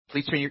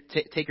Please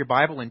take your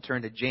Bible and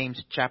turn to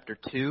James chapter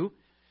 2.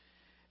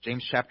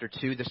 James chapter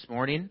 2 this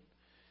morning.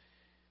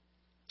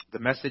 The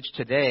message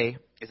today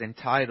is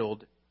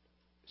entitled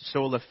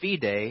Sola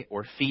Fide,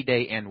 or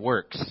Fide and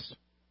Works.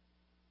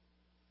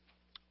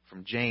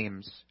 From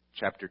James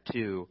chapter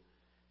 2,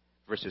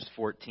 verses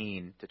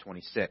 14 to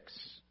 26.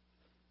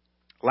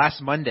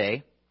 Last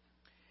Monday,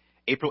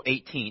 April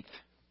 18th,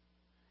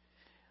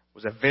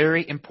 was a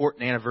very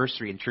important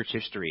anniversary in church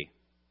history.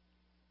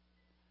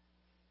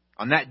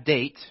 On that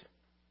date,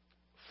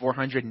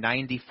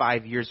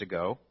 495 years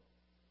ago,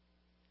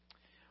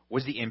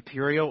 was the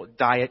Imperial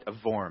Diet of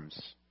Worms.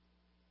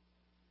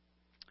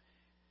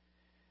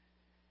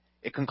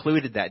 It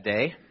concluded that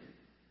day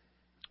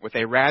with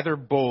a rather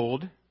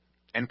bold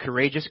and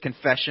courageous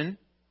confession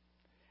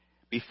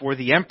before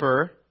the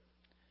emperor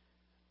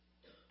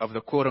of the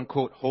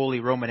quote-unquote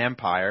Holy Roman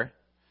Empire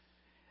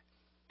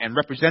and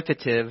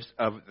representatives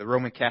of the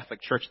Roman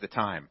Catholic Church at the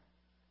time.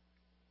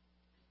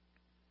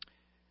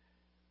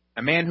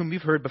 A man whom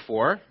you've heard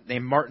before,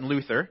 named Martin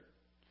Luther,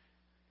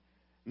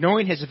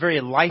 knowing his very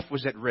life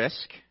was at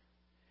risk,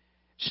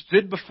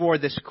 stood before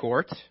this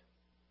court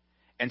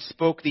and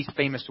spoke these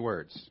famous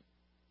words.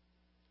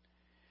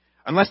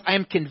 Unless I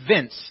am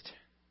convinced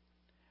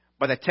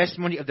by the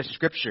testimony of the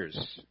Scriptures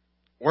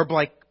or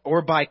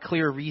by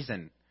clear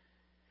reason,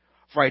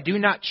 for I do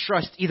not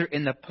trust either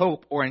in the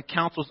Pope or in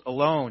councils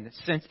alone,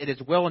 since it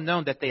is well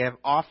known that they have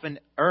often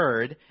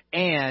erred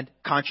and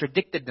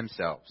contradicted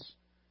themselves.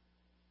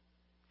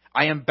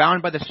 I am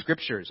bound by the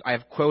Scriptures I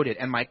have quoted,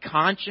 and my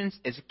conscience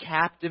is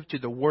captive to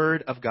the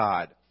Word of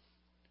God.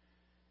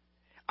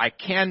 I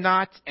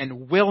cannot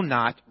and will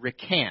not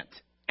recant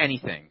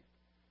anything,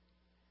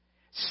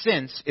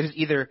 since it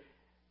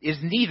is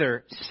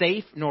neither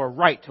safe nor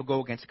right to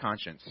go against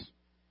conscience.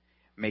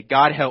 May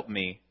God help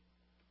me.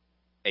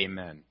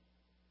 Amen.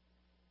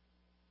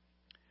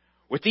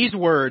 With these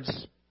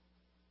words,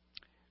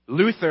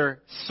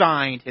 Luther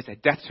signed his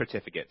death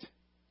certificate.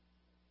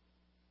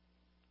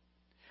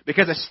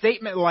 Because a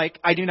statement like,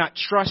 I do not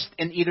trust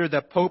in either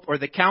the Pope or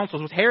the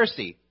councils, was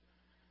heresy.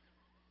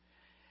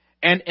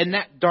 And in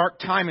that dark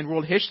time in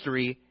world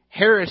history,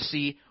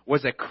 heresy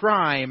was a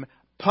crime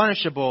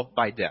punishable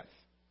by death.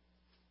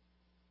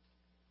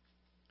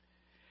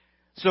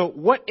 So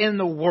what in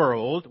the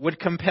world would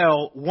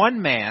compel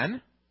one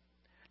man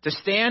to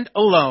stand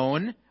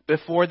alone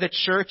before the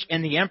church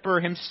and the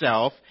emperor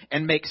himself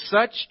and make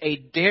such a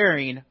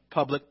daring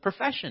public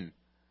profession?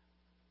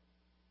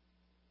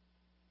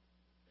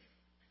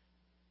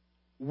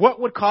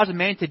 What would cause a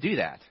man to do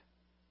that?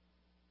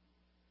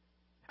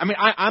 I mean,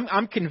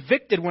 I'm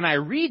convicted when I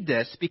read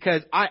this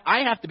because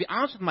I have to be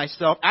honest with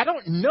myself. I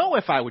don't know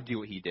if I would do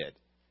what he did.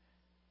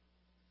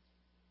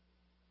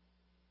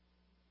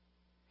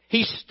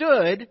 He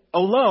stood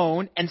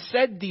alone and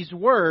said these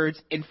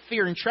words in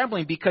fear and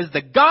trembling because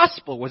the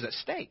gospel was at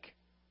stake.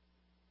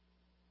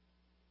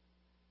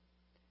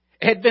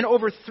 It had been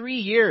over 3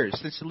 years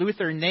since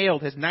Luther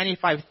nailed his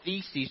 95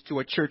 Theses to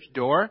a church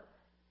door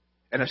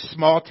in a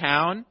small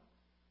town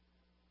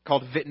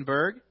called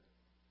Wittenberg.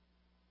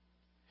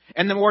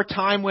 And the more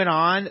time went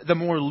on, the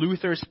more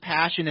Luther's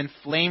passion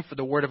inflamed for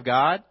the Word of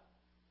God.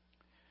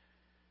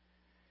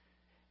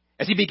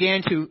 As he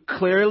began to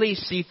clearly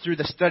see through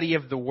the study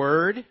of the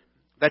Word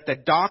that the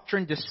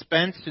doctrine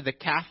dispensed to the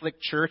Catholic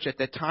Church at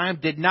the time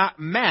did not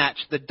match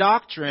the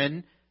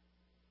doctrine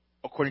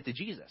according to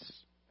Jesus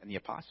and the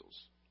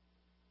apostles.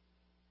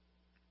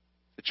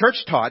 The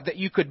church taught that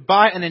you could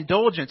buy an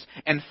indulgence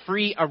and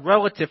free a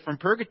relative from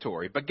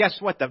purgatory. But guess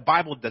what? The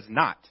Bible does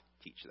not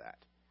teach that.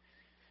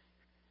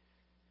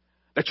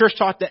 The church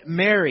taught that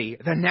Mary,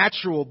 the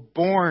natural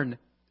born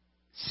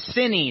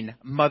sinning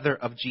mother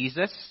of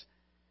Jesus,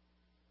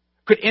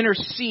 could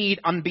intercede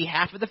on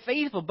behalf of the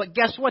faithful. But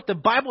guess what? The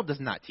Bible does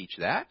not teach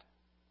that.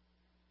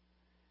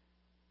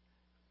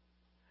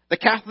 The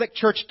Catholic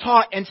Church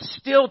taught and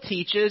still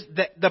teaches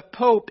that the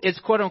Pope is,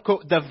 quote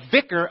unquote, the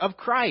vicar of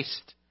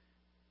Christ.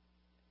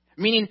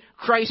 Meaning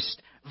Christ's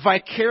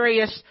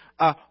vicarious,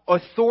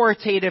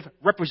 authoritative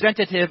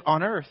representative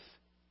on earth.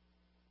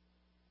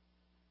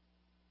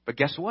 But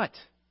guess what?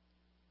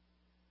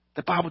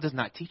 The Bible does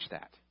not teach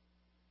that.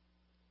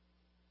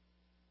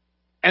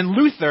 And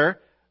Luther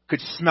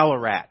could smell a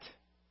rat.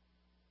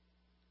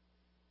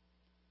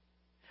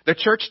 The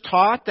church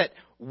taught that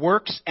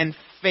works and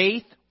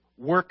faith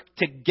work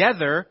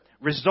together,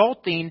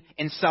 resulting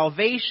in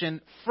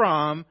salvation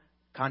from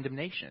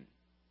condemnation.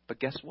 But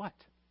guess what?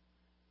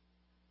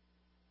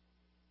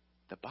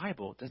 The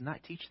Bible does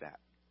not teach that.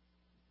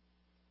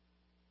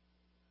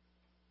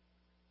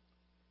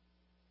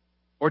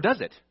 Or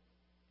does it?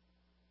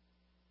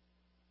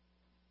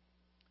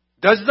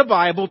 Does the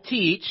Bible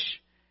teach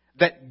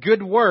that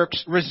good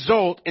works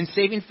result in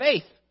saving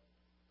faith?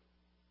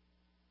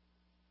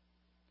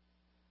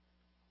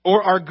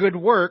 Or are good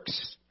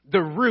works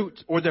the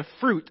root or the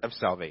fruit of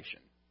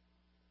salvation?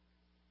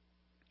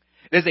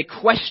 It is a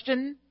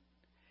question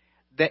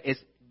that is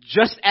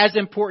just as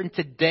important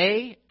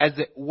today as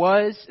it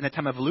was in the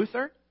time of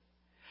Luther,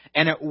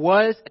 and it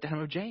was at the time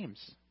of James.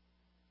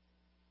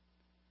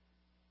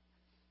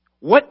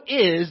 What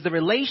is the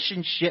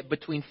relationship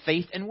between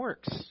faith and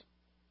works?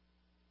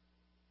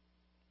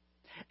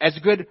 As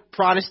good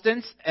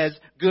Protestants, as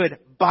good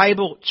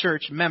Bible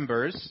church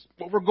members,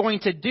 what we're going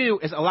to do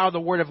is allow the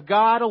Word of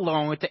God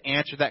alone to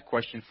answer that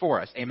question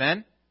for us.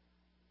 Amen?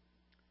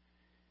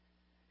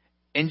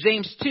 In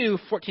James 2,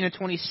 14 and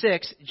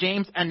 26,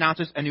 James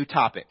announces a new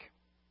topic,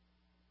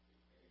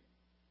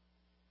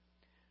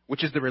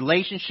 which is the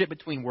relationship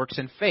between works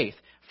and faith.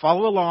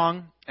 Follow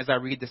along as I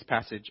read this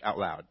passage out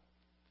loud.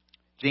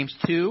 James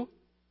 2,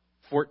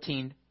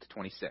 14 to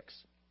 26.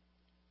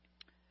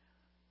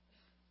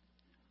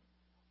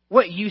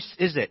 What use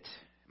is it,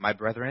 my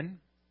brethren,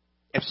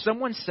 if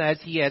someone says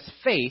he has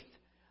faith,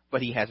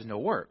 but he has no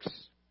works?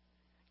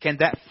 Can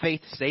that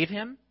faith save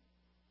him?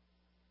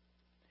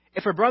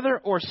 If a brother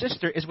or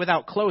sister is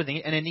without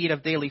clothing and in need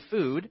of daily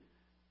food,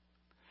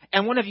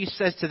 and one of you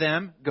says to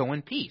them, go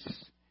in peace,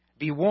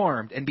 be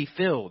warmed and be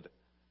filled,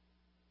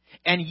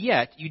 and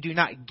yet you do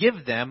not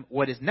give them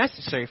what is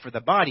necessary for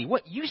the body,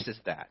 what use is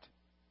that?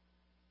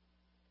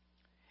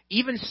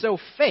 Even so,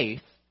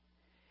 faith,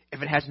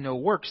 if it has no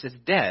works, is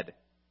dead,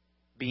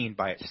 being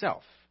by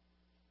itself.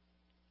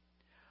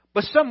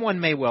 But someone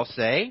may well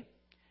say,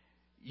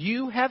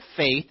 you have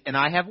faith and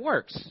I have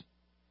works.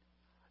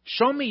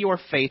 Show me your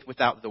faith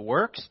without the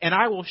works, and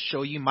I will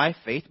show you my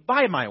faith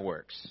by my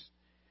works.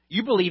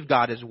 You believe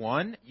God is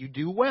one, you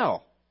do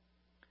well.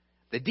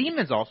 The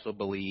demons also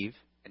believe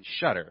and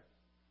shudder.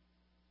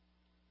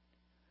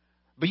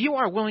 But you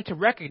are willing to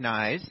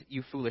recognize,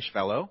 you foolish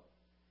fellow,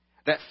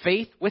 that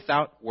faith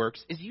without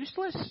works is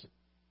useless.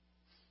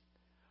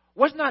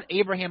 Was not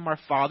Abraham our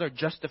father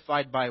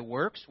justified by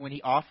works when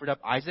he offered up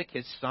Isaac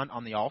his son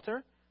on the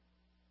altar?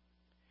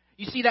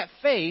 You see, that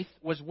faith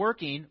was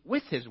working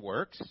with his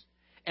works,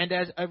 and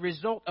as a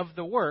result of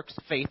the works,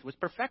 faith was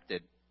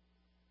perfected.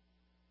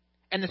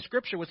 And the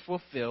scripture was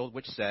fulfilled,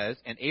 which says,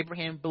 and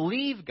Abraham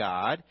believed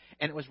God,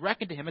 and it was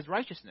reckoned to him as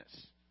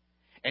righteousness.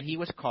 And he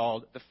was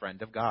called the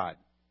friend of God.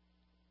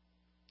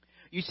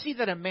 You see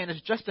that a man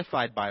is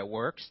justified by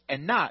works,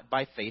 and not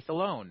by faith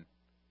alone.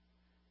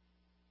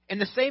 In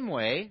the same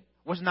way,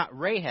 was not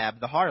Rahab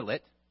the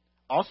harlot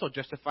also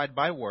justified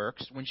by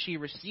works when she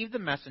received the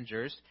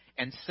messengers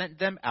and sent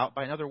them out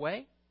by another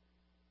way?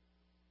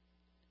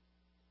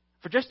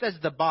 For just as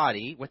the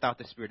body without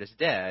the spirit is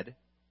dead,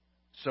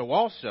 so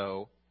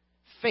also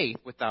faith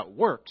without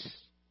works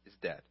is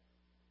dead.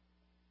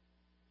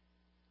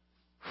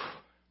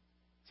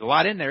 There's a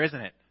lot in there,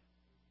 isn't it?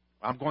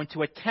 I'm going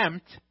to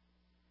attempt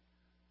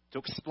to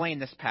explain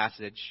this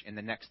passage in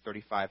the next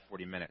 35,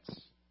 40 minutes.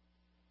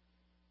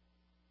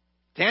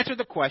 To answer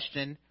the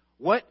question,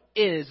 what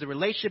is the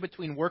relationship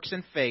between works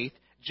and faith,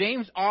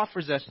 James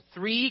offers us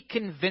 3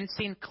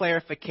 convincing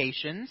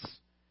clarifications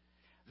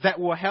that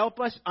will help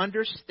us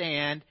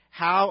understand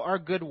how our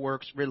good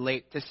works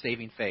relate to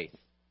saving faith.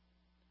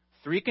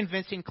 3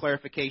 convincing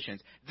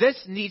clarifications.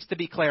 This needs to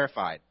be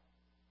clarified.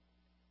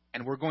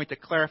 And we're going to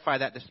clarify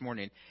that this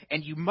morning.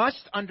 And you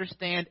must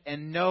understand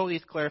and know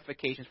these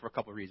clarifications for a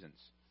couple of reasons.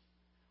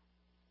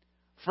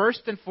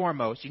 First and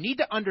foremost, you need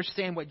to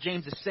understand what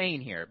James is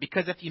saying here.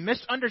 Because if you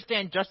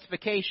misunderstand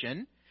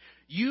justification,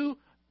 you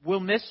will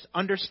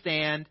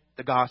misunderstand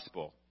the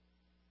gospel.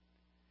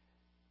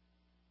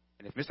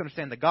 And if you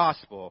misunderstand the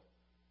gospel,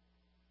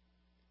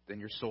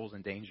 then your soul's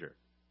in danger.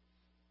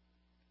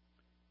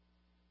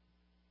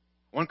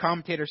 One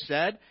commentator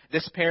said,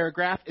 this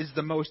paragraph is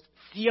the most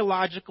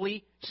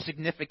theologically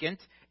significant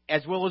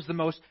as well as the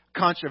most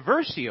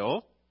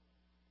controversial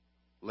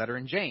letter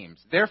in James.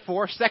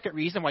 Therefore, second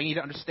reason why you need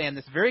to understand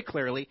this very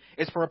clearly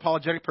is for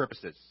apologetic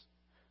purposes.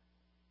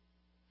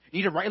 You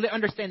need to rightly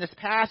understand this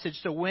passage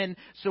so when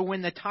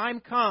the time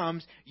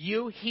comes,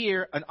 you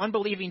hear an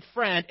unbelieving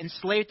friend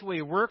enslaved to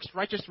a works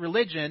righteous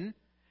religion,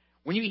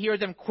 when you hear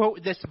them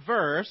quote this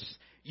verse,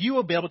 you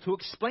will be able to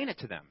explain it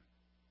to them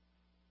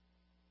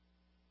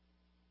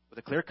with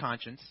a clear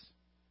conscience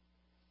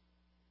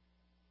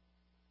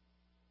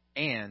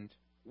and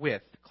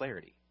with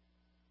clarity.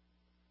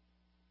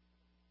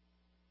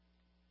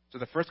 So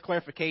the first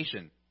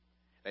clarification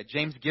that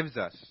James gives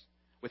us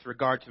with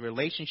regard to the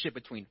relationship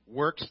between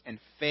works and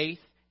faith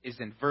is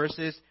in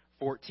verses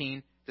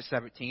 14 to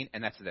 17,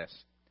 and that's this.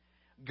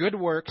 Good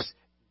works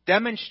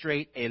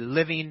demonstrate a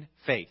living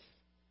faith.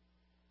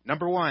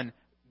 Number 1,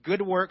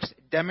 good works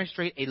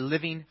demonstrate a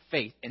living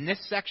faith. In this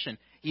section,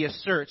 he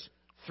asserts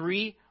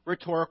 3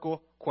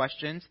 rhetorical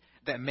questions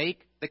that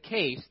make the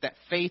case that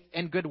faith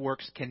and good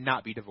works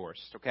cannot be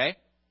divorced. Okay?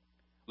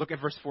 Look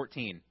at verse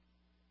 14.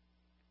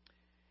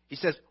 He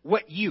says,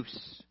 what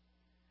use?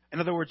 In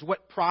other words,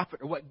 what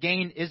profit or what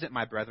gain is it,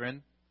 my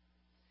brethren,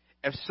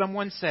 if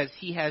someone says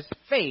he has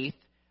faith,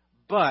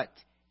 but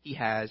he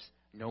has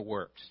no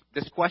works?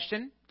 This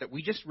question that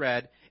we just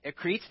read, it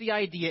creates the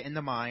idea in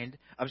the mind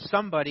of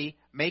somebody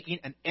making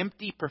an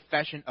empty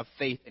profession of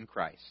faith in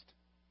Christ.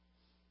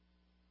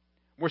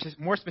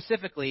 More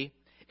specifically,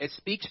 it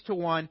speaks to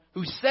one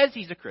who says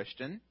he's a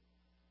Christian,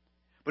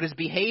 but his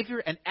behavior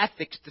and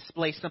ethics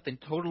display something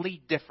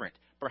totally different,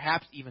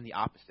 perhaps even the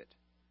opposite.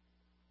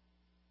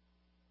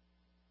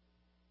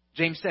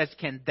 James says,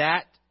 can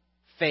that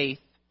faith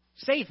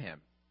save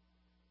him?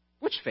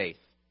 Which faith?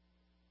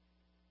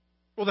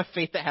 Well, the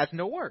faith that has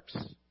no works.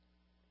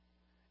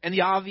 And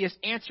the obvious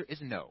answer is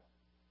no.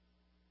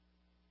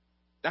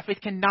 That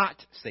faith cannot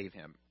save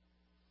him.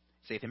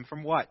 Save him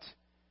from what?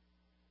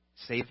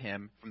 Save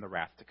him from the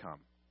wrath to come.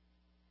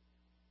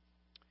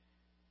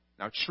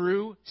 Now,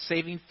 true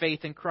saving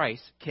faith in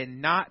Christ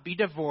cannot be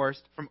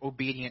divorced from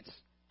obedience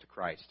to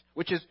Christ,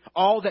 which is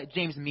all that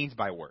James means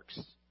by works.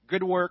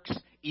 Good works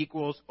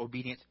equals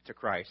obedience to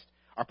Christ.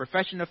 Our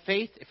profession of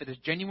faith, if it is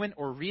genuine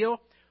or real,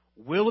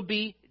 will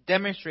be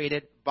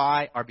demonstrated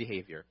by our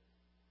behavior.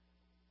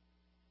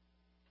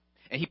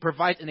 And he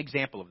provides an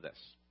example of this.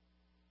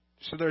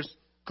 So there's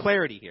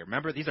clarity here.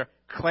 Remember, these are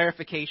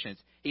clarifications.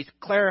 He's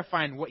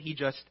clarifying what he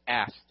just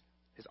asked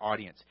his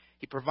audience.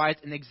 He provides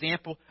an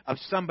example of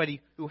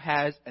somebody who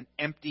has an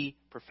empty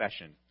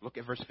profession. Look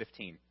at verse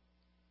 15.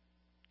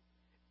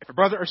 If a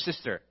brother or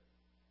sister.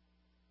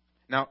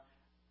 Now,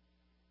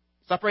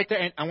 stop right there,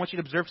 and I want you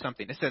to observe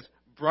something. It says,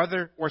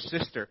 brother or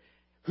sister.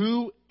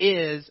 Who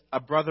is a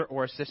brother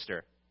or a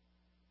sister?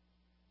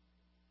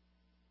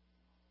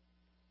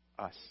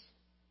 Us.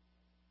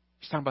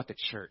 He's talking about the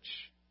church.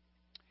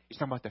 He's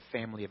talking about the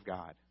family of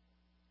God.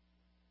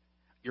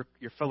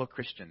 Your fellow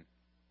Christian.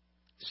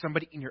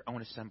 Somebody in your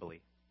own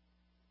assembly.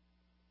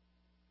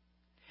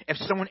 If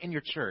someone in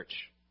your church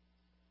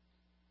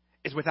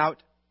is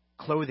without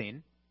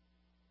clothing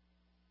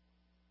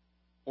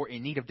or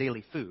in need of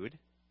daily food,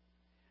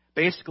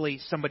 basically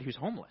somebody who's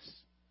homeless.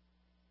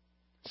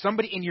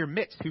 Somebody in your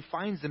midst who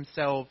finds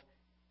themselves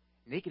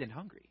naked and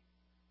hungry.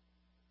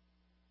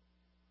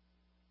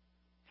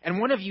 And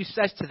one of you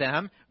says to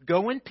them,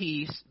 go in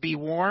peace, be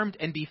warmed,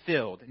 and be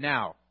filled.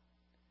 Now,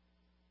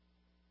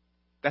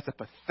 that's a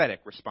pathetic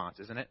response,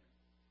 isn't it?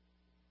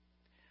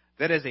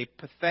 That is a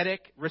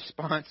pathetic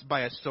response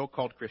by a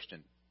so-called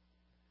Christian.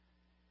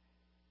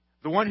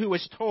 The one who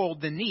is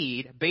told the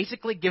need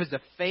basically gives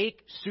a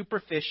fake,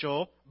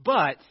 superficial,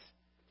 but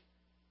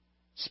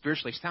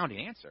spiritually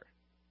sounding answer.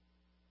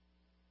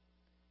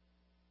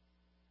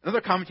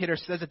 Another commentator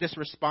says that this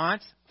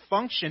response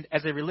functioned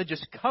as a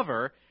religious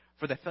cover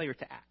for the failure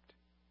to act.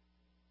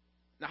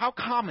 Now, how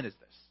common is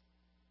this?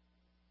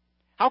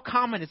 How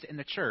common is it in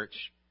the church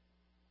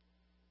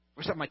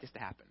for something like this to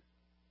happen?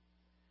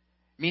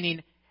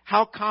 Meaning,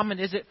 how common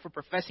is it for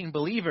professing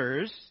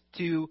believers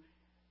to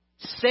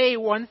say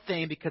one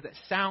thing because it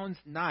sounds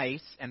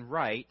nice and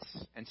right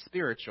and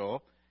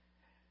spiritual,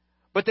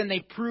 but then they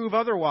prove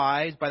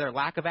otherwise by their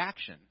lack of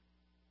action?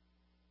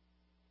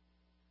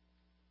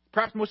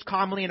 Perhaps most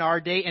commonly in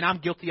our day, and I'm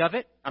guilty of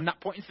it, I'm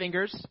not pointing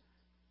fingers.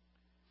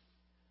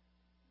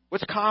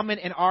 What's common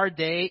in our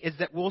day is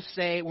that we'll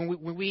say,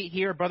 when we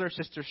hear a brother or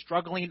sister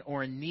struggling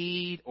or in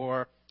need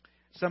or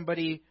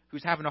somebody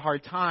who's having a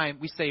hard time,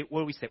 we say,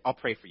 what do we say? I'll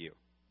pray for you.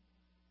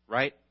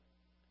 Right?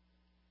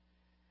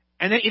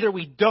 And then either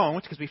we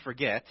don't because we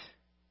forget,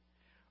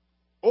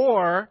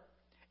 or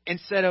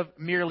instead of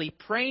merely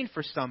praying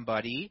for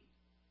somebody,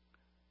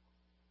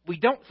 we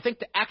don't think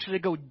to actually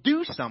go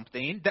do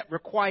something that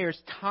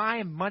requires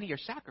time, money, or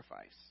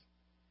sacrifice.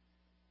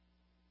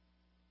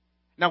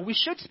 Now, we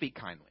should speak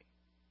kindly.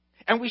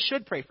 And we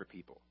should pray for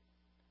people.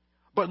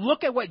 But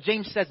look at what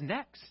James says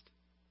next.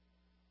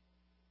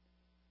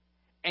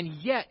 And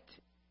yet,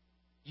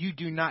 you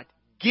do not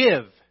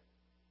give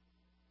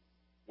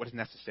what is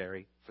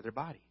necessary for their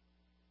body.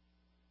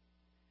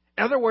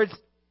 In other words,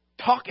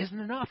 talk isn't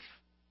enough.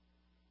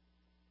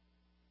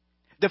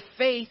 The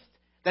faith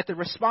that the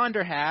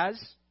responder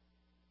has,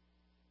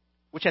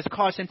 which has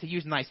caused him to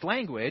use nice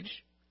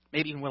language,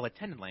 maybe even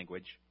well-attended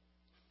language,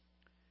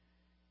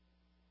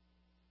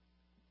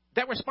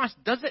 that response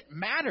doesn't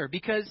matter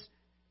because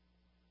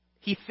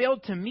he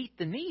failed to meet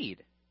the need.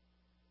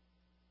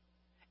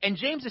 And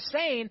James is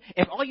saying,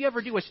 if all you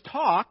ever do is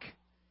talk,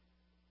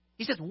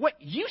 he says, what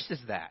use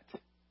is that?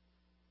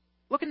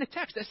 Look in the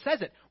text, it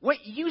says it.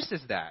 What use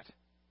is that?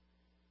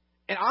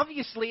 And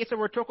obviously, it's a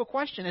rhetorical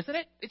question, isn't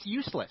it? It's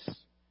useless.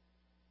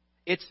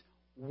 It's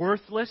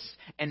worthless.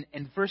 And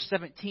in verse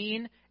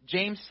 17,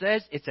 James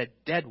says it's a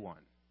dead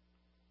one.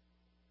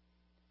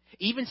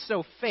 Even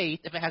so, faith,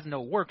 if it has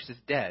no works, is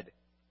dead,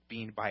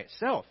 being by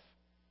itself.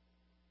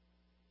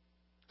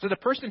 So the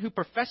person who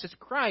professes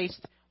Christ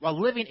while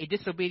living a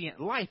disobedient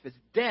life is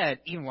dead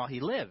even while he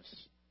lives.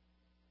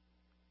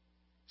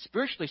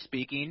 Spiritually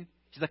speaking,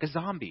 he's like a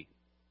zombie,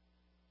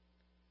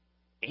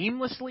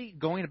 aimlessly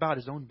going about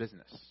his own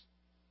business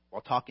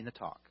while talking the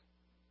talk.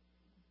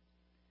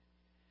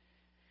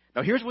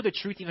 Now here's where the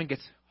truth even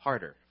gets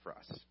harder for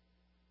us.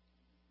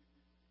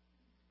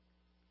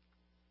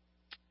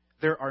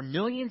 There are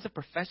millions of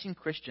professing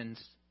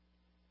Christians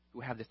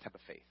who have this type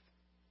of faith.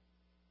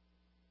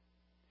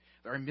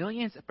 There are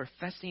millions of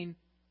professing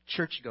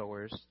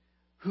churchgoers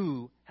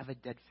who have a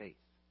dead faith.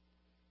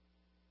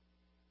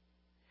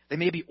 They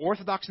may be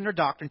orthodox in their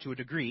doctrine to a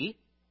degree,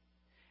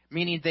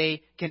 meaning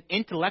they can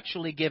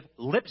intellectually give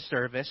lip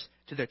service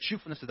to the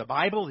truthfulness of the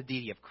Bible, the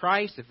deity of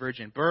Christ, the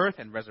virgin birth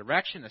and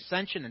resurrection,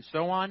 ascension, and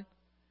so on.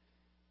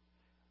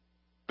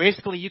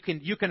 Basically, you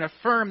can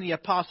affirm the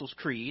Apostles'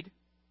 Creed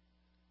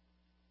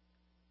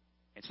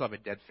and still have a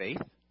dead faith.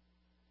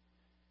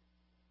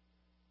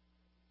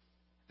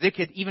 They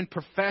could even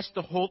profess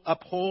to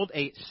uphold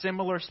a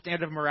similar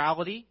standard of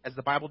morality as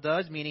the Bible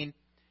does, meaning,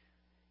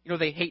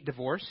 they hate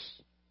divorce.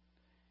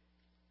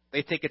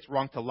 They think it's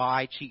wrong to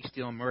lie, cheat,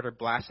 steal, murder,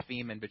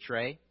 blaspheme, and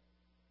betray.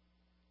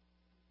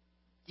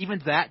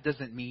 Even that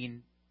doesn't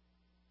mean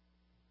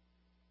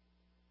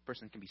a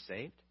person can be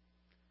saved.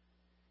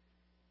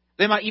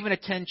 They might even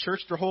attend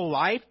church their whole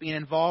life, being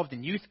involved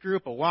in youth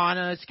group,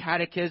 Awanas,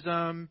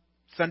 catechism,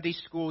 Sunday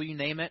school, you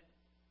name it.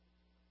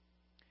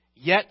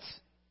 Yet,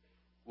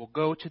 will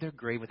go to their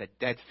grave with a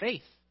dead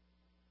faith.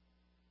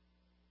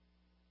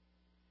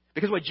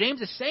 Because what James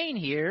is saying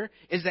here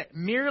is that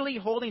merely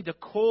holding to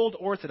cold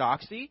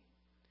orthodoxy,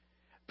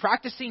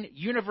 practicing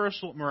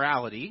universal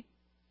morality,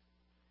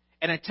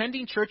 and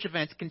attending church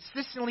events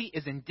consistently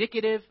is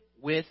indicative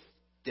with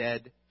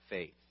dead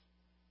faith.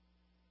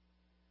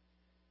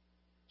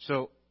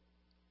 So,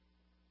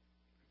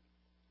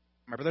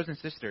 my brothers and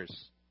sisters,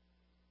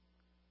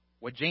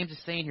 what James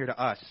is saying here to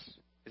us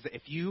is that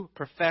if you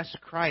profess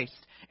Christ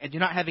and do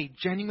not have a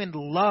genuine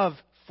love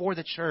for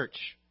the church,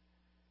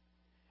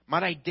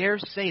 might I dare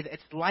say that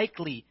it's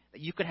likely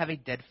that you could have a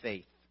dead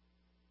faith.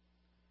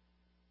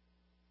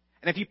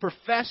 And if you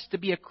profess to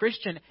be a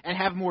Christian and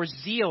have more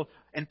zeal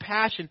and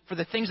passion for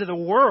the things of the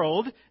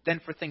world than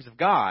for things of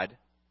God,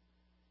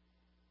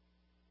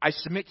 I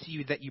submit to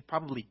you that you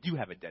probably do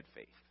have a dead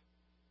faith.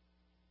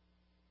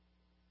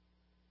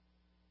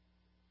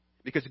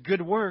 Because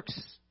good works,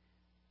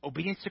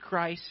 obedience to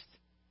Christ,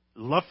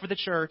 love for the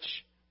church,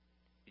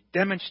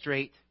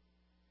 demonstrate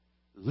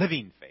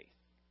living faith.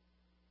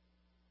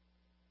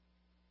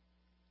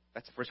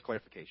 That's the first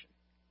clarification.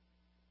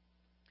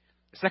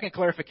 The second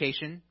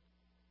clarification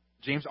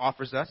James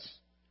offers us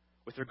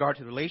with regard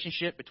to the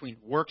relationship between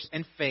works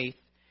and faith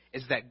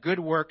is that good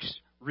works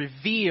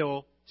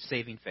reveal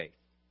saving faith.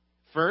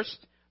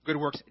 First, good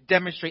works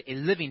demonstrate a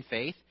living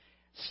faith.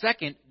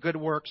 Second, good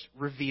works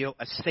reveal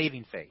a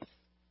saving faith.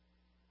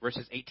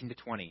 Verses 18 to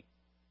 20.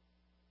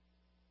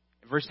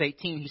 In verse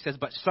 18, he says,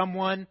 but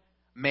someone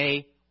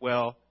may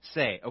well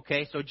say.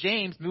 Okay, so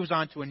James moves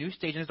on to a new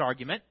stage in his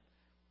argument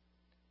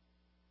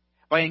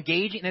by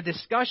engaging in a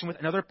discussion with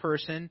another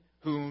person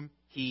whom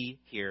he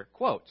here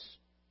quotes.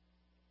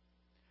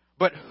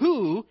 But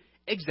who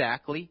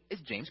exactly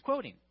is James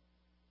quoting?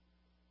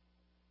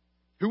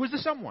 Who is the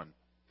someone?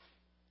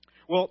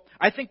 Well,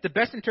 I think the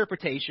best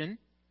interpretation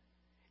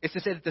is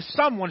to say that the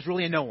someone is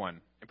really a no one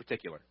in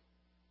particular.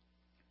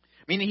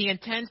 Meaning he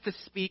intends to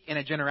speak in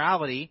a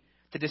generality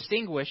to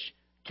distinguish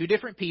two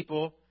different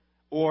people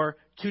or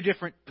two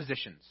different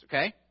positions,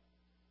 okay?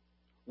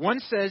 One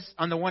says,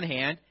 on the one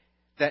hand,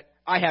 that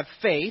I have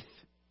faith,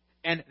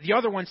 and the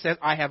other one says,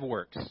 I have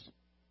works.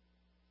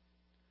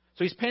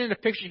 So he's painting a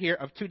picture here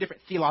of two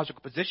different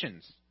theological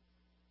positions.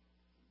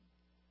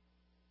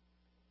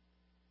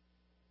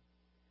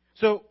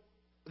 So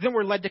then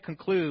we're led to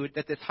conclude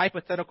that this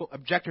hypothetical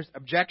objector's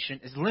objection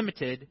is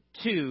limited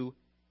to,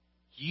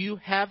 you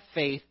have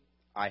faith,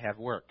 I have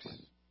works.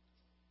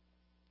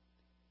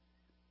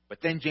 But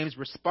then James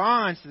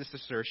responds to this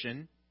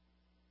assertion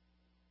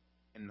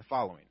in the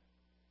following.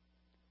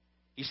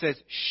 He says,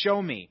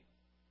 show me.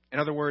 In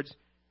other words,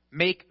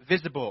 make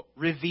visible,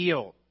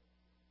 reveal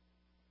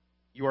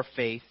your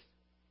faith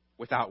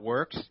without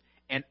works,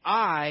 and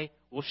I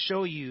will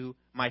show you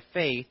my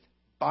faith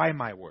by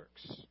my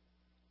works.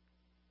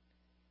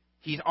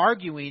 He's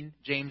arguing,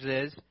 James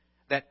is,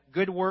 that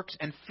good works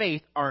and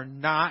faith are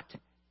not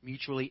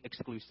mutually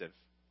exclusive.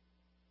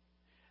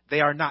 They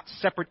are not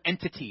separate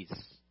entities.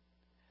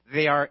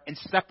 They are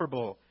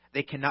inseparable.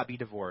 They cannot be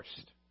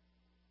divorced.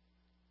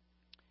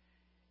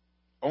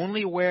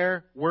 Only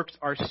where works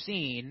are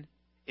seen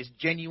is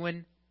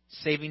genuine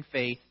saving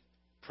faith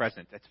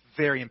present. That's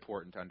very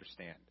important to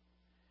understand.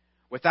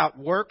 Without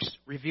works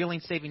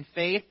revealing saving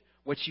faith,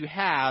 what you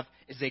have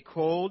is a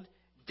cold,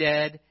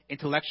 dead,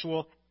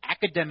 intellectual,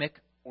 academic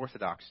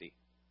orthodoxy.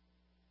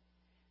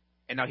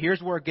 And now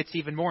here's where it gets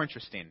even more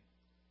interesting.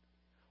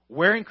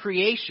 Where in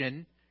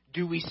creation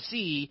do we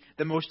see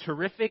the most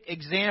horrific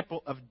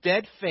example of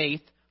dead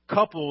faith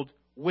coupled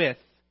with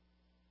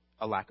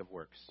a lack of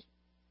works?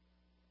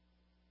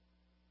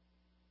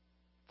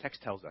 The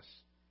text tells us,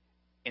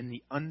 in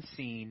the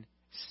unseen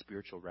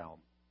spiritual realm.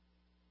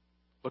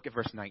 Look at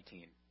verse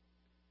 19.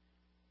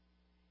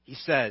 He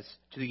says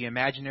to the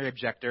imaginary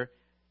objector,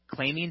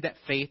 claiming that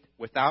faith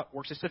without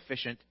works is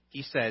sufficient,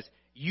 he says,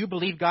 you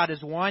believe God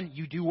is one,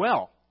 you do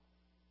well.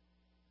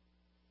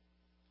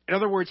 In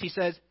other words, he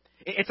says,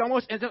 it's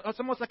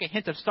almost like a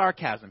hint of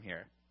sarcasm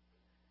here.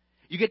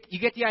 You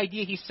get the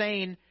idea. He's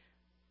saying,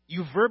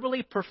 you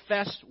verbally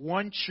profess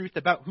one truth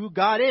about who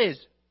God is.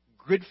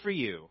 Good for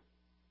you.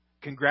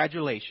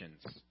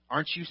 Congratulations.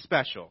 Aren't you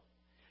special?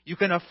 You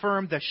can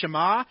affirm the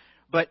Shema,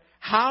 but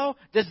how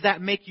does that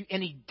make you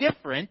any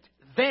different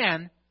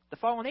than the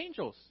fallen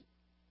angels?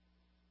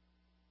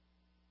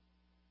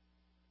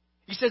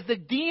 He says the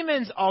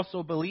demons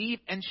also believe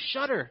and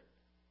shudder.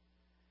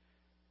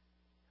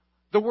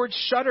 The word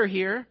shudder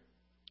here,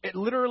 it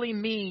literally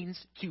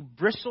means to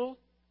bristle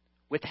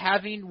with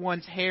having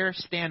one's hair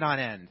stand on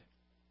end.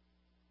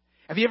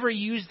 Have you ever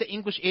used the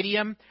English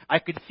idiom, I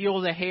could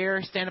feel the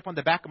hair stand up on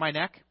the back of my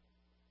neck?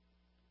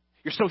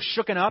 You're so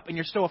shooken up and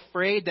you're so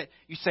afraid that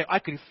you say, I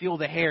can feel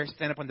the hair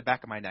stand up on the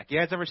back of my neck. You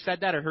guys ever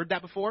said that or heard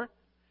that before?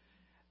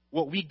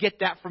 Well, we get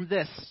that from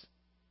this.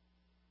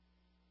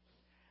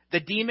 The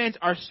demons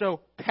are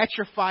so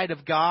petrified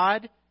of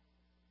God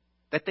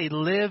that they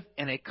live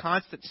in a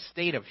constant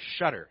state of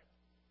shudder.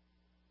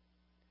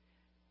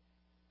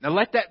 Now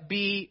let that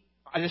be,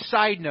 as a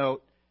side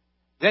note,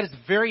 that is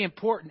very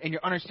important in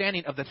your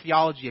understanding of the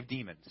theology of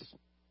demons.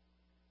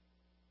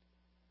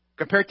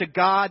 Compared to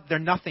God, they're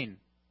nothing.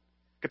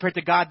 Compared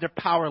to God, they're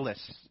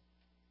powerless.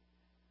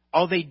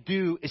 All they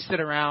do is sit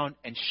around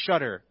and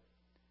shudder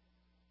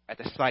at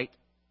the sight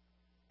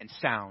and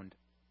sound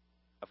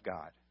of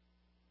God.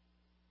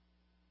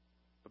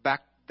 But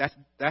back,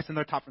 that's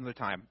another topic for another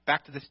time.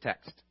 Back to this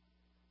text.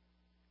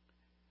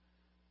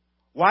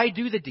 Why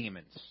do the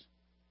demons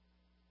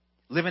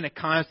live in a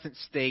constant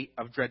state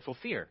of dreadful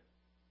fear?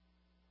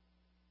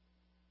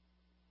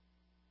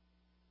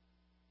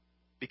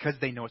 Because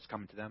they know it's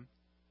coming to them.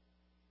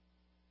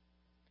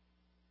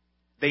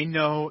 They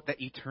know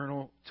that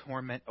eternal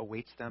torment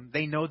awaits them.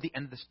 They know the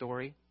end of the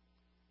story.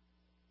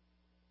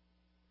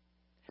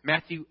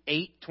 Matthew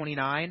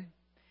 8:29,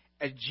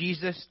 as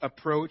Jesus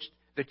approached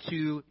the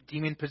two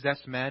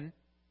demon-possessed men,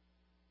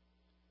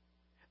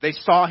 they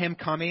saw him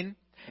coming,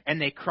 and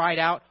they cried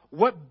out,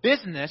 "What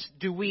business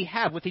do we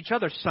have with each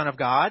other, Son of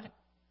God?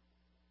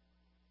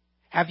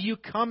 Have you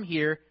come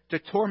here to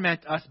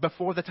torment us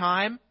before the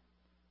time?"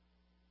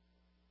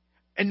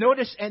 And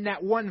notice in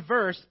that one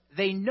verse,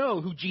 they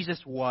know who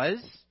Jesus was.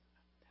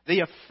 They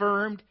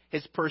affirmed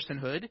his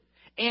personhood.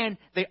 And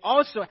they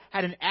also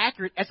had an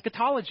accurate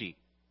eschatology.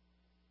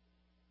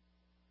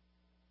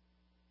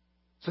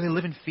 So they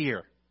live in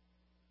fear.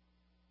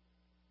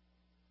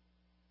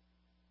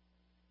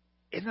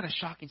 Isn't that a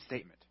shocking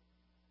statement?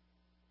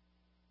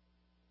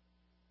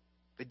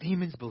 The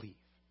demons believe.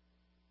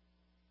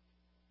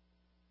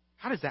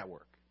 How does that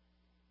work?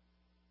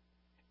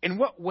 In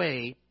what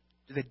way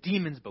do the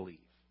demons believe?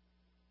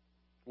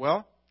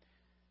 Well,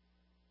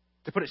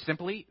 to put it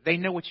simply, they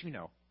know what you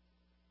know.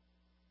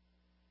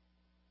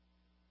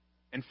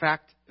 In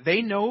fact,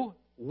 they know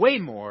way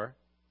more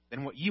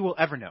than what you will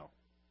ever know.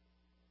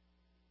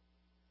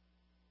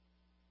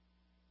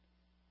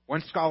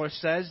 One scholar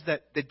says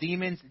that the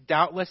demons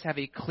doubtless have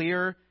a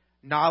clear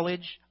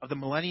knowledge of the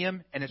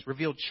millennium and its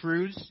revealed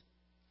truths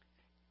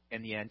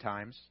in the end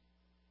times.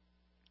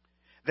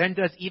 Then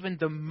does even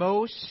the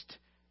most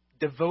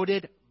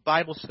devoted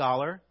Bible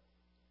scholar.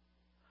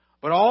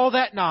 But all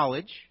that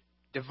knowledge,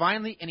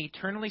 divinely and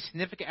eternally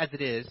significant as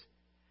it is,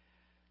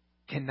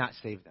 cannot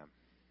save them.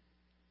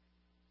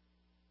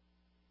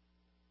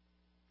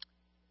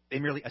 They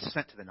merely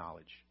assent to the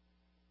knowledge.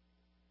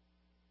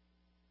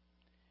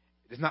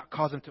 It does not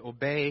cause them to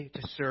obey,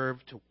 to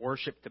serve, to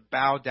worship, to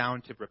bow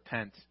down, to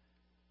repent.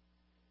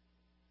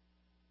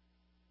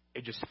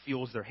 It just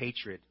fuels their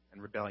hatred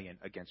and rebellion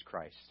against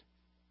Christ.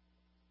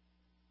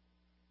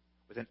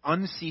 With an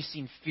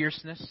unceasing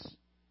fierceness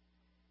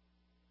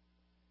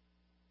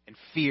and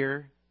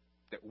fear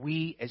that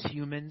we as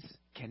humans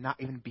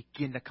cannot even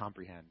begin to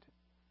comprehend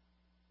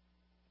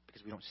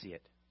because we don't see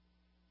it.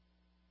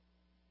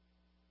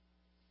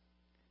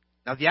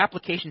 Now, the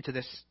application to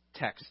this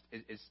text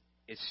is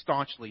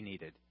staunchly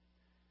needed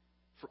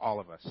for all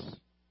of us.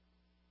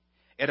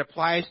 It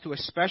applies to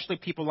especially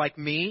people like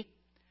me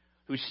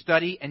who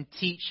study and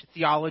teach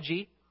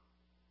theology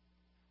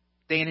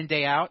day in and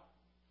day out.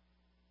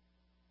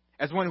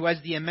 As one who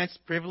has the immense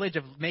privilege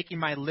of making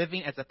my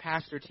living as a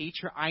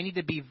pastor-teacher, I need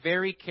to be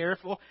very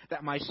careful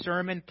that my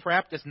sermon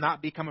prep does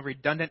not become a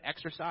redundant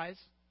exercise.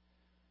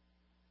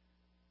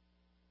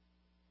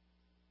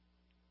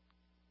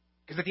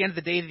 Because at the end of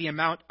the day, the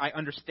amount I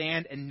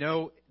understand and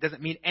know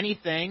doesn't mean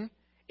anything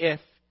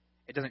if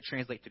it doesn't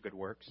translate to good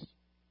works.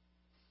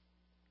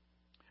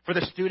 For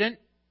the student,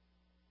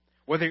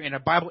 whether you're in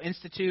a Bible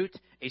institute,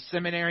 a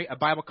seminary, a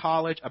Bible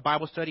college, a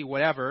Bible study,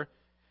 whatever,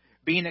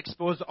 being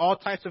exposed to all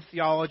types of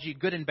theology,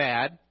 good and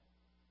bad,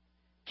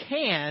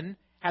 can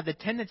have the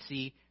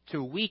tendency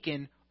to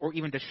weaken or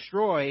even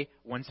destroy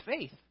one's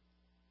faith.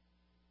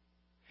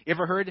 You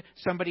ever heard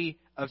somebody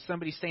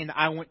saying that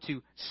I went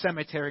to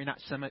cemetery, not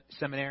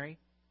seminary?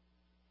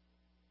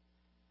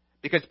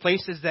 Because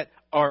places that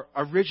are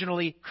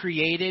originally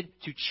created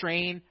to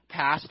train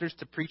pastors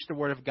to preach the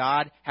Word of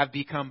God have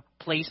become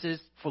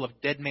places full of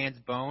dead man's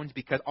bones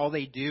because all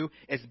they do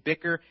is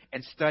bicker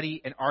and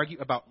study and argue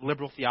about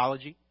liberal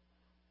theology.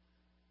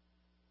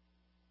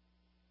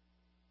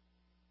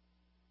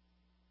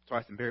 So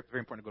it's very, very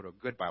important to go to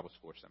a good Bible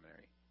school or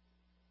seminary.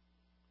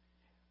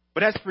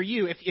 But as for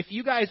you, if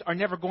you guys are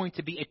never going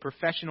to be a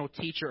professional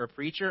teacher or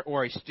preacher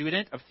or a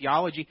student of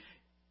theology,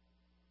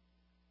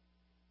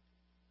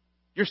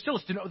 you're still a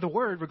student of the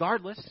Word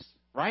regardless,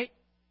 right?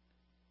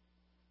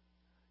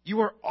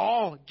 You are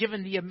all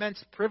given the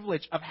immense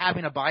privilege of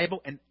having a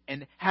Bible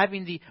and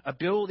having the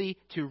ability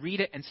to read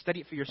it and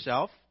study it for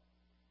yourself.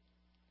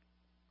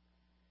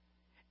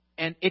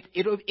 And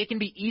it can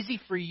be easy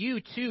for you,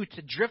 too,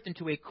 to drift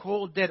into a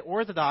cold, dead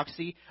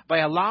orthodoxy by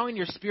allowing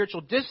your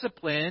spiritual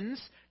disciplines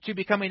to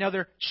become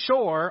another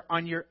chore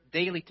on your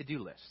daily to-do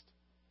list.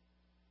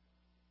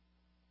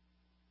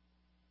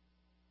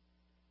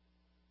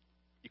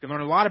 You can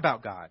learn a lot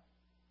about God.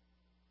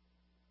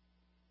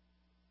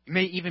 You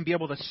may even be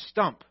able to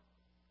stump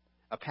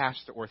a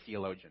pastor or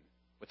theologian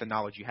with the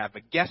knowledge you have.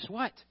 But guess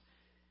what?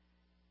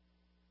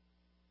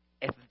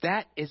 If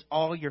that is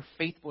all your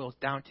faith boils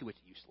down to, it's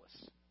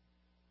useless.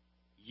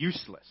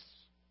 Useless.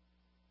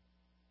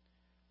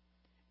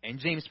 And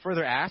James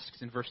further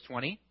asks in verse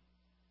 20,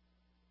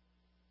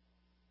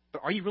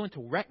 but are you willing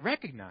to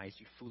recognize,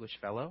 you foolish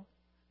fellow,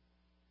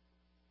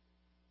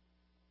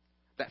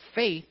 that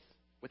faith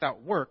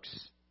without works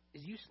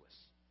is useless?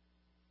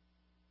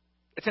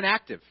 It's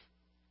inactive.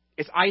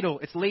 It's idle.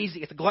 It's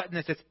lazy. It's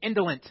gluttonous. It's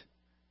indolent.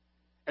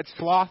 It's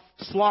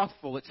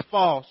slothful. It's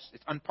false.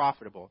 It's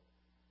unprofitable.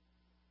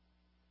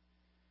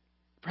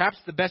 Perhaps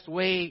the best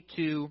way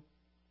to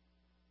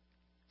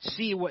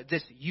see what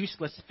this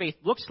useless faith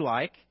looks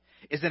like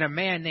is in a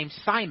man named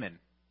Simon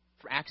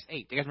from Acts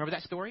 8. Do you guys remember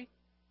that story?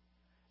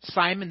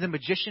 Simon the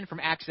magician from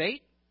Acts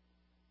 8.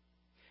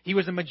 He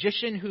was a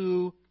magician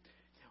who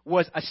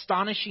was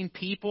astonishing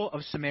people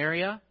of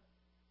Samaria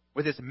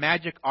with his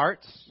magic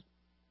arts.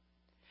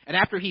 And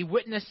after he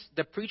witnessed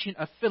the preaching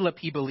of Philip,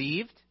 he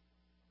believed.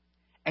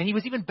 And he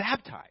was even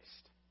baptized.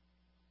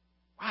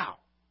 Wow.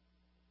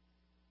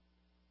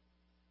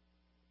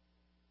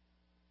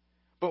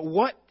 But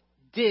what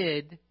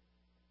did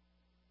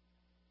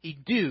he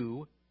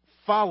do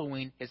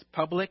following his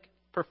public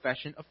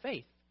profession of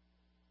faith?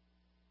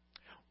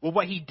 Well,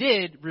 what he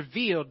did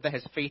revealed that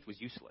his faith was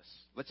useless.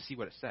 Let's see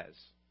what it says.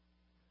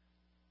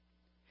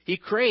 He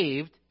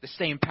craved the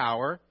same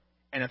power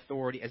and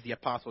authority as the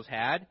apostles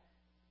had.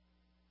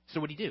 So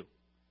what did he do?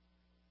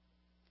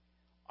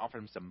 Offered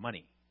him some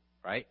money,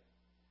 right?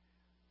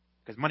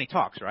 Because money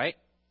talks, right?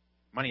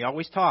 Money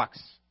always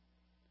talks.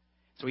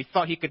 So he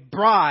thought he could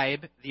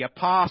bribe the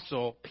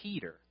apostle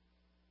Peter.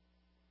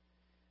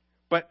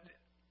 But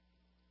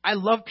I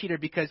love Peter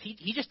because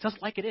he just does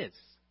it like it is.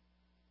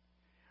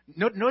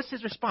 Notice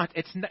his response.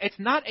 It's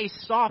not a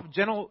soft,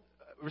 gentle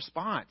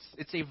response.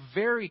 It's a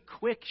very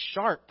quick,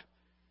 sharp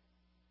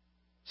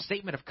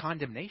statement of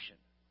condemnation.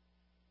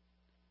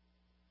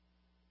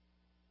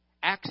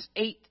 Acts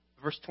 8,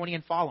 verse 20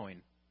 and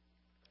following.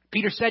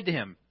 Peter said to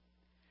him,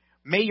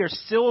 "May your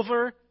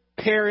silver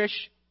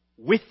perish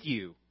with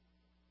you,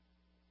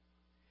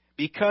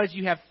 because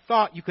you have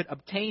thought you could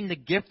obtain the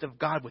gift of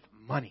God with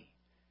money.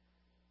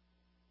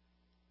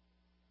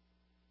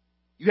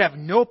 You have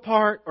no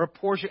part or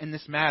portion in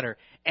this matter,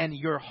 and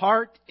your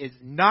heart is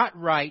not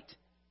right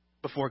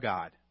before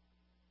God.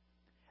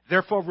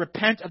 Therefore,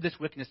 repent of this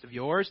wickedness of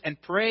yours,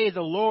 and pray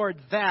the Lord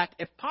that,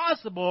 if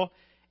possible,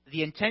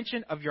 the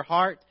intention of your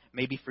heart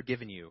may be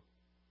forgiven you.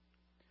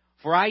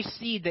 For I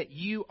see that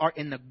you are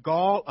in the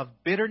gall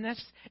of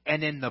bitterness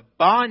and in the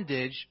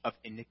bondage of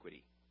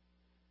iniquity."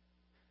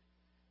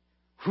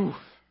 Whew.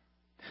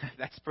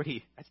 That's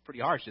pretty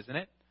harsh, isn't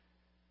it?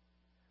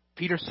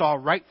 Peter saw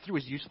right through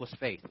his useless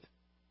faith.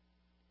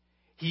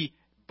 He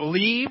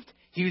believed,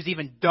 he was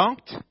even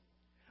dunked,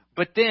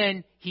 but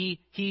then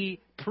he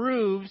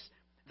proves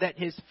that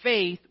his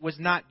faith was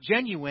not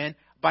genuine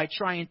by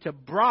trying to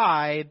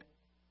bribe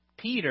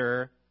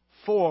Peter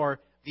for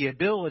the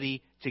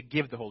ability to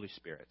give the Holy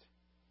Spirit.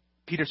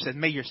 Peter says,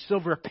 "May your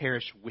silver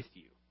perish with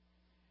you."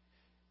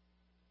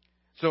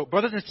 So,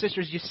 brothers and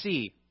sisters, you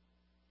see,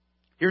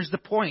 here's the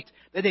point,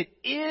 that it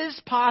is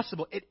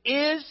possible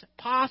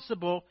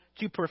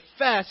to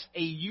profess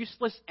a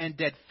useless and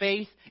dead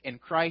faith in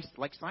Christ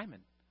like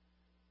Simon.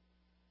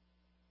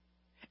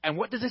 And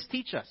what does this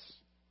teach us?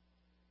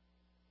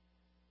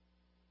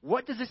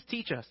 What does this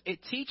teach us?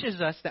 It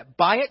teaches us that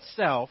by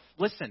itself,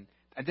 listen,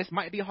 and this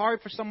might be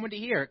hard for someone to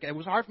hear. It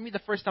was hard for me the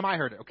first time I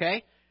heard it,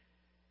 okay?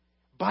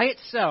 By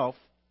itself,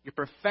 your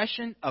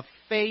profession of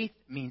faith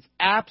means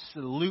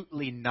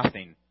absolutely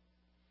nothing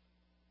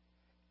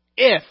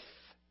if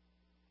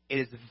it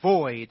is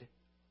void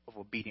of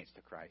obedience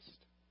to Christ.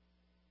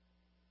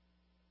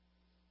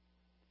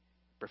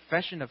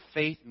 Profession of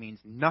faith means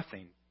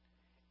nothing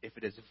if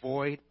it is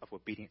void of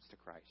obedience to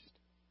Christ.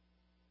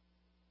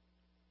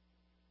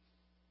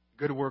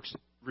 Good works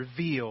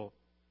reveal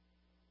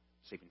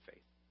saving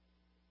faith.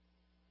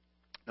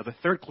 Now, the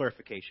third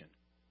clarification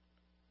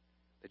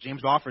that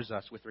James offers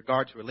us with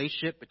regard to the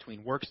relationship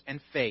between works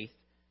and faith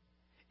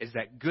is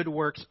that good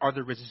works are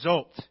the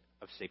result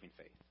of saving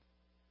faith.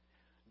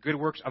 Good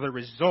works are the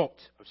result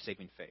of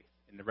saving faith.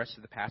 In the rest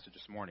of the passage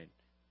this morning,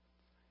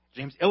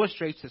 James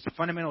illustrates this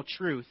fundamental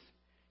truth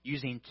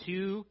using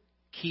two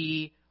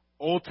key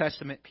Old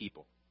Testament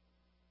people.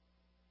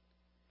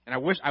 And I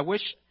wish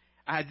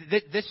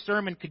this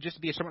sermon could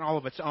just be a sermon all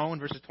of its own,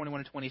 verses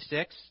 21 and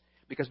 26,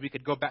 because we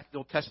could go back to the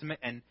Old Testament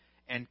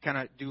and kind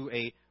of do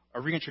a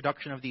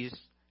reintroduction of these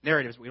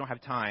narratives, but we don't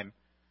have time.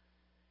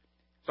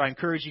 So I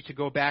encourage you to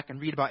go back and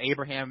read about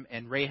Abraham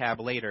and Rahab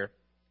later.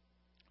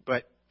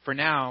 But for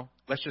now,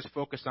 let's just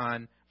focus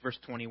on verse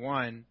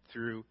 21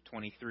 through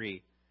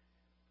 23.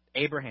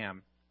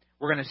 Abraham,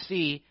 we're going to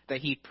see that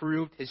he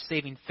proved his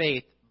saving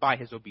faith by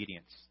his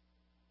obedience.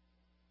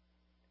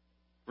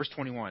 Verse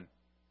 21.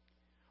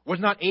 Was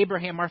not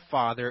Abraham our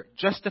father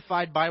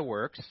justified by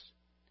works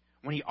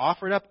when he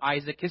offered up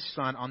Isaac his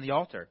son on the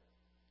altar?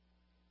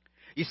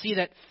 You see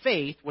that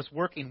faith was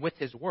working with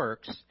his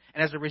works,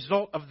 and as a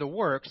result of the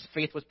works,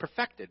 faith was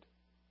perfected.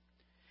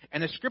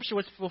 And the scripture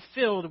was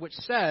fulfilled, which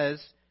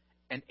says,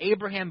 and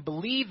Abraham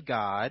believed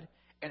God,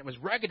 and it was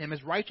reckoned him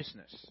as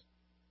righteousness.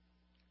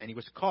 And he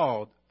was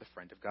called the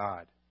friend of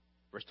God.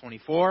 Verse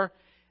 24,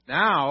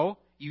 now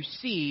you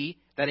see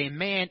that a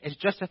man is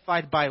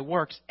justified by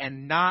works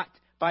and not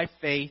by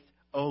faith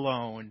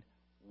alone.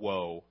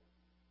 Whoa.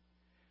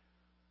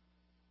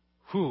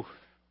 Whew.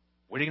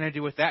 What are you going to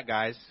do with that,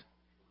 guys?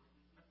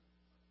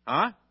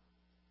 Huh?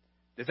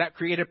 Does that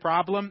create a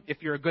problem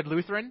if you're a good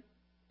Lutheran?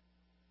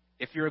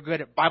 If you're a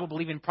good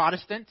Bible-believing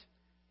Protestant?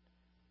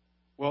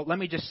 Well, let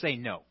me just say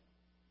no.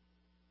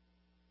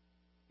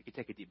 You can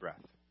take a deep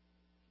breath.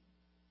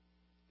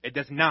 It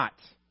does not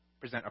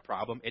present a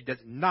problem. It does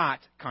not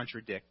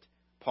contradict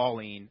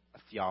Pauline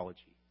theology.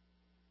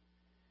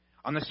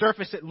 On the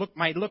surface, it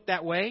might look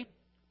that way.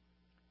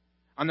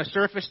 On the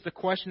surface, the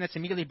question that's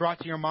immediately brought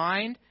to your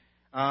mind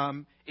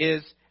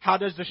is, how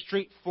does the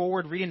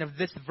straightforward reading of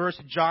this verse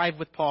jive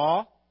with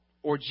Paul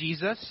or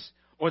Jesus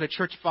or the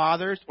church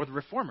fathers or the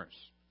reformers?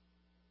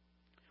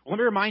 Well, let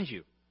me remind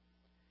you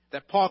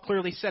that Paul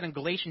clearly said in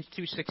Galatians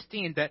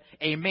 2:16 that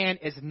a man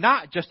is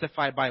not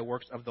justified by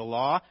works of the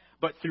law,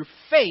 but through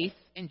faith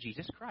in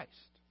Jesus Christ.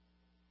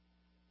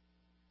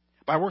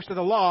 By works of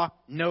the law,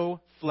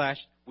 no flesh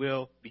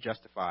will be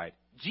justified.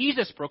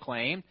 Jesus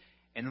proclaimed,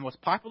 in the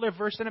most popular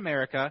verse in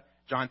America,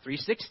 John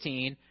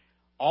 3:16,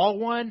 all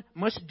one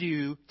must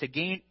do to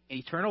gain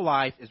eternal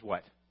life is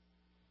what?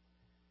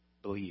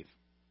 Believe.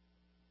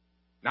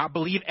 Not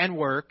believe and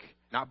work,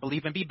 not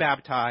believe and be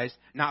baptized,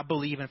 not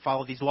believe and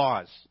follow these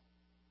laws.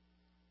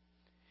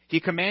 He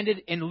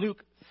commanded in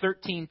Luke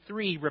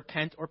 13:3,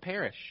 repent or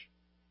perish.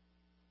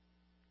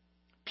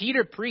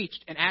 Peter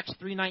preached in Acts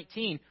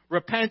 3:19,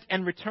 repent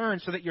and return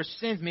so that your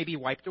sins may be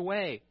wiped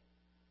away.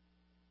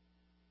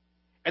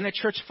 And the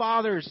church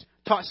fathers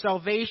taught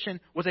salvation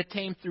was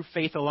attained through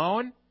faith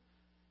alone.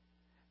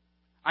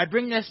 I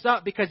bring this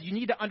up because you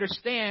need to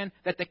understand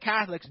that the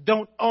Catholics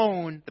don't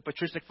own the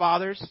patristic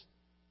fathers.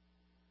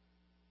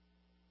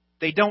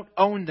 They don't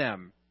own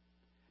them.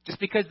 Just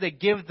because they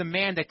give the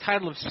man the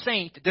title of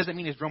saint doesn't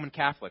mean he's Roman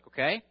Catholic,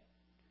 okay?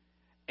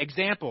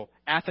 Example,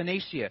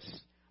 Athanasius,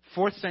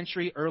 4th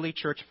century early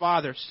church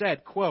father,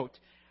 said, quote,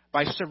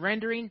 by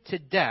surrendering to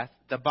death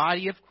the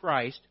body of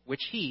Christ,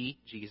 which he,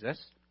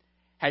 Jesus,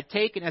 had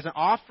taken as an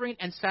offering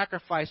and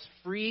sacrifice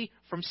free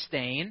from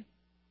stain,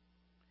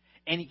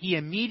 and he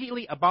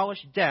immediately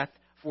abolished death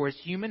for his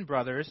human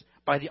brothers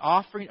by the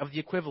offering of the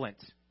equivalent.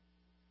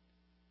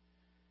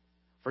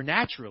 For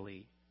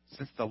naturally,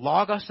 since the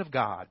Logos of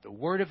God, the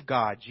Word of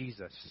God,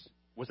 Jesus,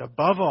 was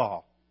above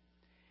all,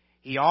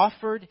 he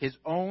offered his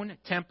own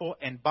temple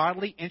and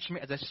bodily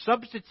instrument as a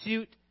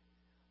substitute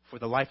for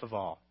the life of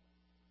all.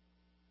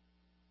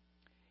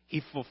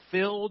 He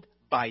fulfilled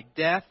by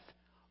death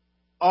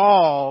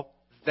all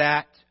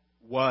that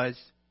was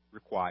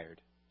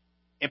required.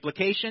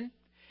 Implication,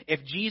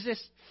 if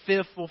Jesus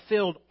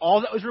fulfilled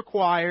all that was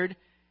required,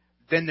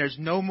 then there's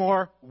no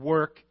more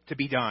work to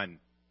be done.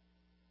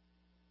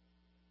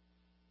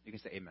 You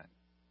can say amen.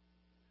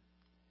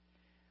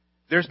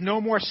 There's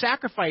no more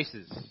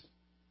sacrifices,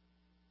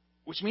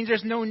 which means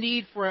there's no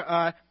need for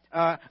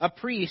a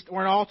priest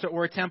or an altar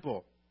or a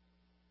temple.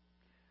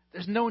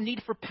 There's no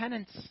need for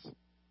penance.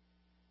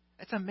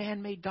 That's a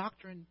man-made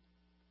doctrine,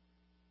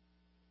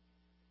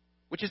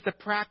 which is the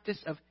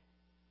practice of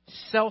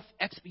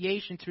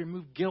self-expiation to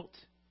remove guilt.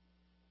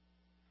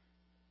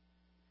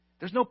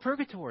 There's no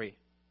purgatory.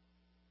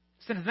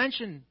 It's an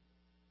invention,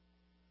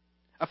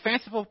 a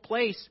fanciful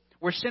place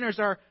where sinners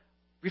are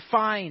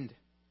refined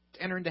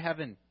to enter into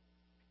heaven.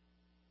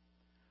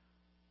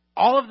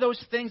 All of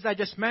those things I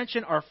just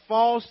mentioned are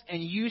false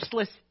and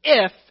useless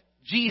if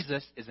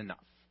Jesus is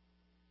enough.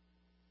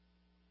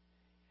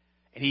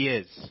 And He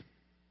is.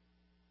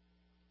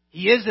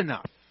 He is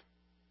enough.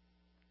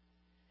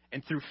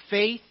 And through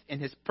faith in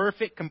His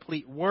perfect,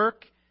 complete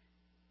work,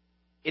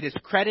 it is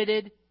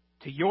credited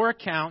to your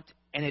account,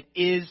 and it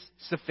is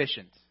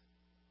sufficient.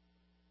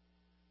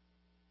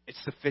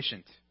 It's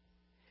sufficient.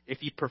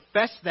 If you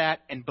profess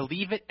that and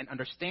believe it and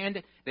understand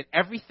it, then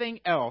everything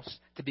else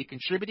to be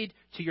contributed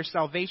to your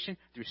salvation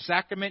through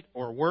sacrament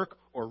or work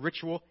or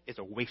ritual is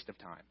a waste of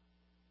time.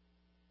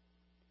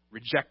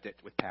 Reject it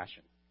with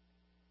passion.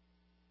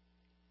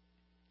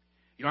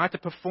 You don't have to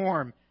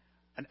perform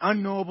an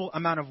unknowable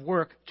amount of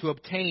work to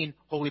obtain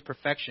holy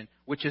perfection,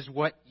 which is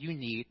what you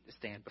need to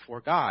stand before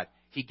God.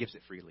 He gives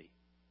it freely.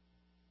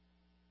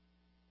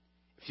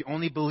 If you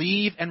only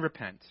believe and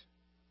repent,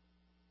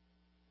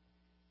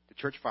 the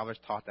church fathers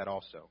taught that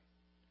also,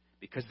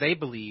 because they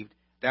believed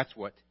that's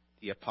what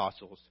the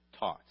apostles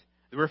taught.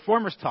 The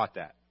reformers taught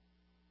that.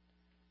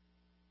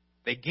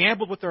 They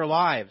gambled with their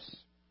lives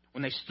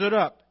when they stood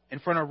up in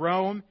front of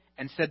Rome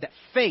and said that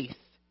faith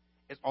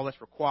is all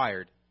that's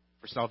required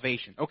for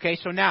salvation. Okay,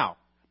 so now,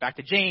 back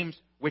to James,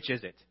 which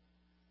is it?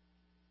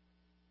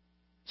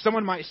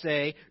 Someone might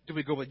say, do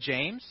we go with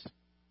James?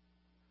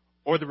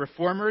 Or the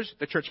reformers,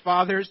 the church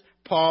fathers,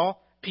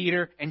 Paul,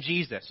 Peter, and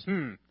Jesus?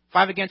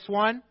 5 against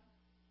 1?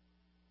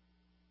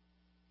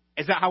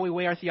 Is that how we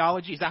weigh our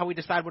theology? Is that how we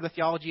decide what a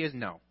theology is?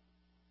 No.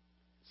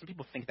 Some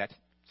people think that.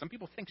 Some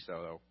people think so,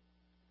 though.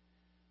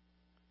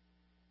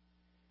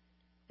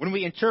 When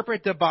we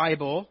interpret the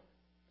Bible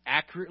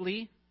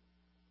accurately,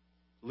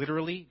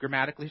 literally,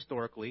 grammatically,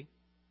 historically,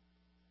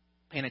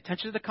 paying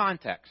attention to the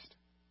context,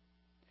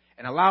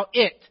 and allow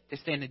it to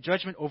stand in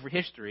judgment over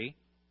history,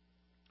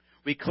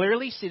 we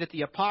clearly see that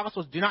the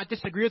apostles do not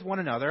disagree with one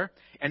another,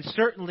 and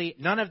certainly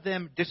none of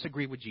them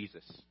disagree with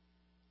Jesus.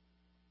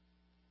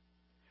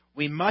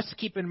 We must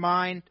keep in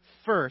mind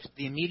first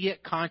the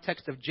immediate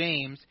context of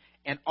James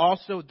and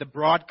also the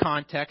broad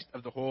context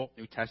of the whole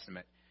New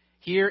Testament.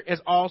 Here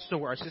is also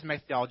where our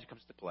systematic theology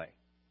comes to play.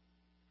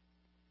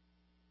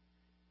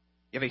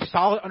 You have a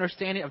solid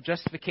understanding of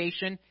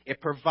justification.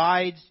 It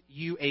provides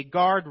you a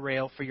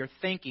guardrail for your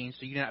thinking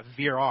so you do not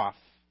veer off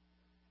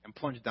and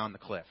plunge down the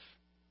cliff.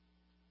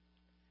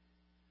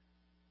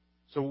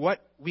 So what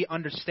we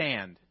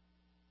understand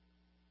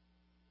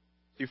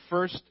through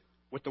first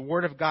what the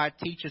Word of God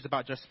teaches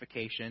about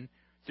justification,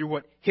 through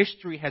what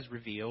history has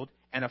revealed,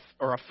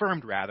 or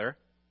affirmed rather,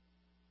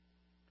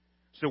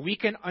 so we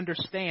can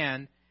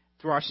understand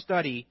through our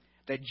study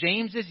that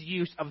James's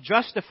use of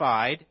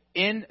justified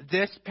in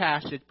this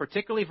passage,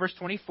 particularly verse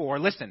 24,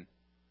 listen,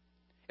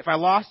 if I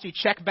lost you,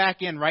 check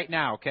back in right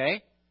now,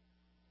 okay?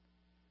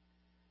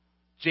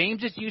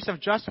 James's use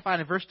of justified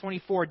in verse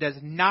 24 does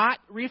not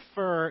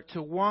refer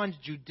to one's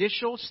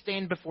judicial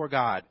stand before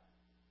God.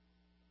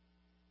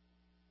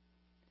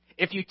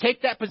 If you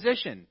take that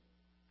position,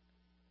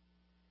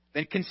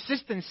 then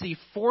consistency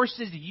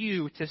forces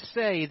you to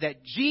say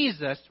that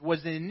Jesus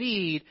was in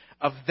need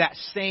of that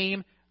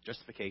same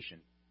justification.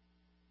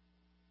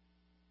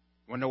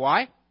 You want to know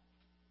why?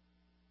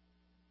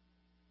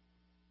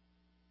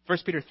 1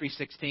 Peter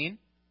 3:16.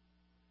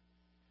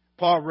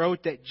 Paul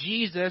wrote that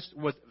Jesus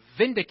was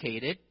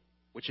vindicated,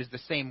 which is the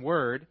same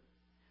word.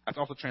 That's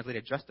also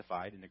translated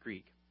justified in the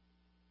Greek.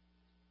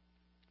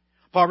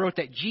 Paul wrote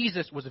that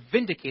Jesus was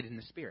vindicated in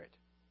the Spirit.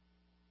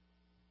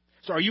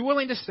 So are you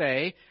willing to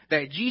say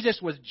that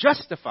Jesus was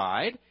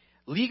justified,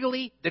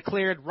 legally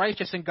declared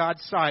righteous in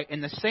God's sight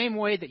in the same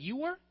way that you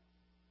were?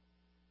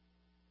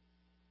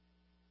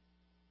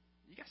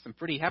 You got some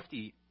pretty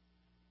hefty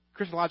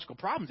Christological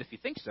problems if you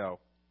think so.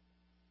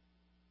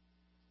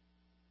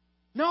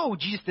 No,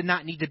 Jesus did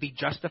not need to be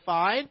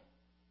justified,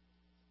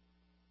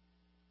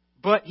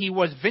 but he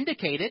was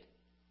vindicated.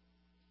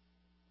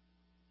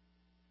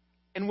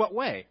 In what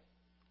way?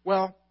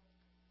 Well,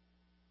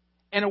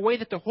 in a way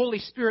that the Holy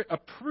Spirit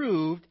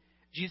approved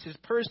Jesus'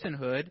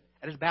 personhood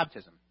at his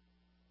baptism.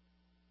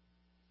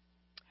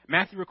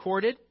 Matthew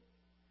recorded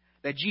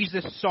that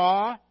Jesus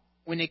saw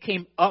when he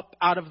came up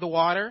out of the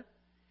water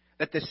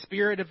that the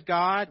Spirit of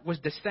God was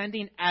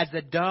descending as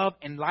a dove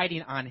and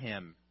lighting on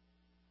him.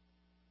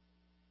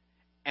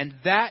 And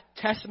that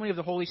testimony of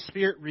the Holy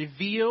Spirit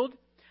revealed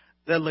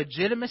the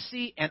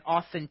legitimacy and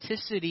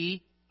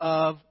authenticity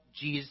of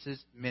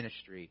Jesus'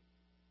 ministry.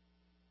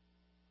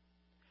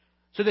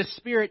 So the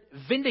Spirit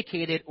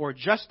vindicated or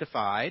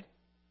justified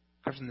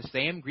comes from the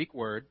same Greek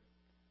word.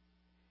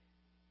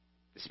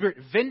 The Spirit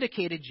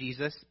vindicated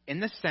Jesus in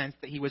the sense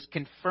that he was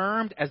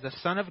confirmed as the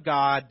Son of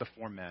God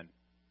before men.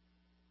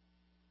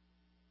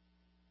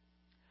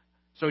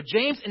 So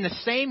James, in the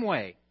same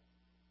way,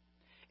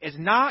 is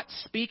not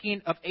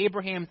speaking of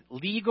Abraham's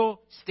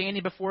legal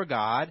standing before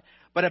God,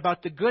 but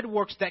about the good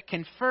works that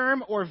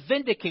confirm or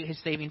vindicate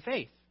his saving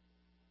faith,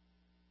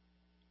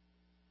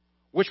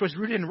 which was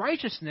rooted in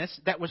righteousness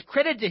that was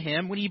credited to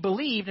him when he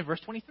believed in verse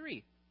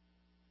 23.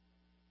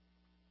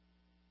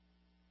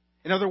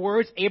 In other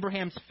words,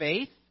 Abraham's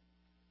faith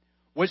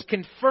was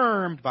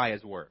confirmed by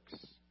his works.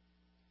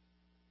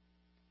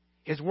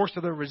 His works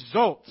are the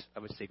result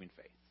of his saving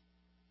faith.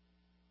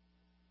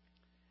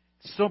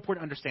 It's so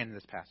important to understand in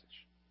this passage.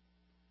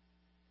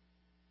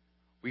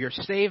 We are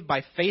saved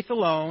by faith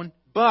alone,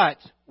 but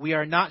we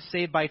are not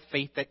saved by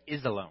faith that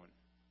is alone.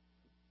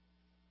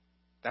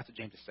 That's what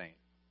James is saying.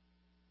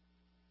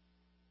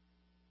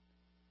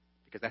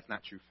 Because that's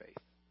not true faith.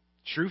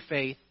 True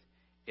faith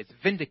is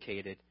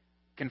vindicated,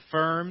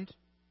 confirmed,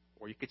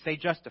 or you could say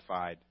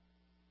justified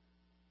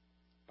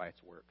by its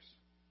works.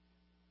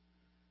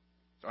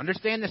 So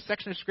understand this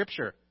section of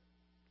Scripture.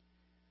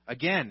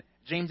 Again,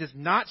 James is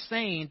not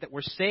saying that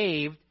we're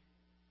saved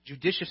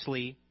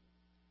judiciously,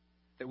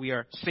 that we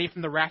are saved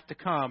from the wrath to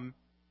come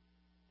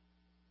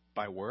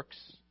by works.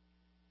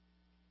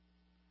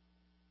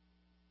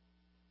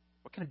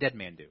 What can a dead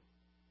man do?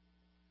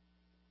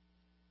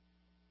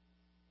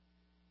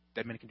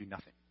 Dead men can do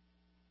nothing.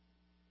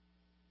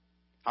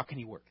 How can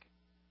he work?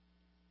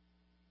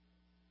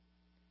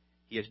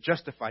 He is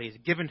justified. He is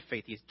given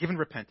faith. He is given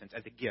repentance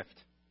as a gift.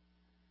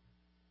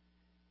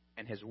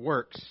 And his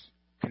works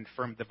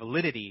confirm the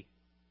validity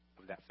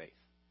of that faith.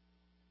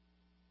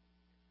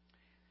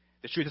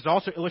 This truth is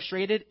also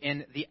illustrated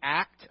in the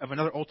act of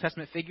another Old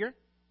Testament figure,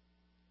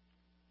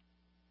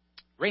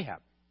 Rahab.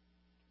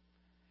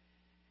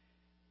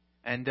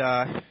 And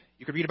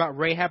you could read about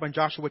Rahab in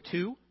Joshua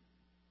 2,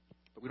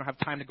 but we don't have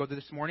time to go through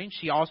this morning.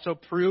 She also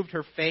proved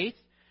her faith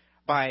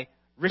by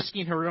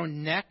risking her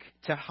own neck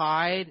to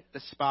hide the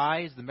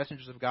spies, the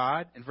messengers of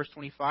God. In verse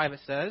 25 it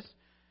says,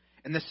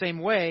 in the same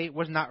way,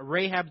 was not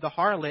Rahab the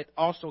harlot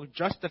also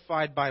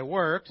justified by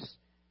works,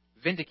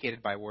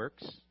 vindicated by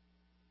works,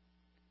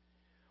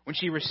 when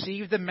she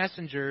received the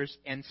messengers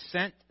and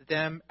sent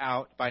them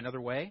out by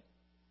another way?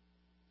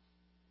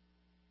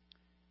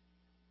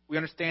 We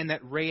understand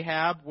that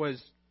Rahab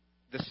was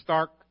the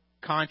stark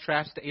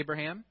contrast to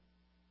Abraham.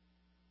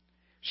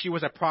 She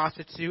was a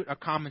prostitute, a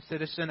common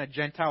citizen, a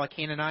Gentile, a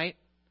Canaanite,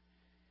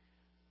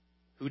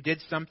 who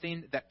did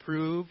something that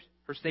proved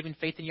her saving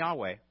faith in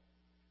Yahweh.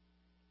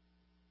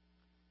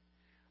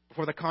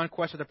 Before the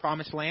conquest of the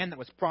promised land that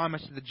was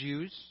promised to the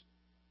Jews,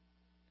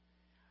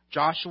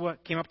 Joshua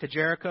came up to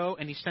Jericho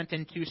and he sent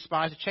in 2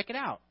 spies to check it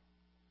out.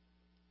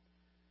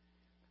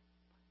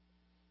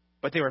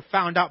 But they were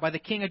found out by the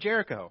king of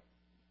Jericho.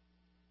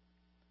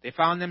 They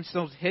found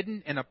themselves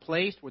hidden in a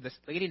place where this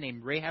lady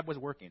named Rahab was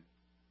working.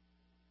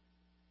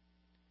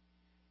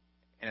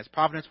 And as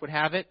providence would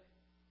have it,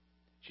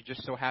 she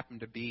just so happened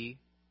to be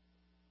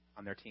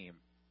on their team.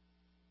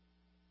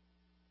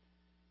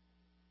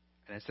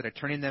 And instead of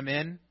turning them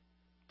in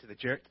to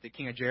the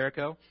king of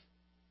Jericho,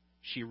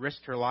 she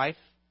risked her life.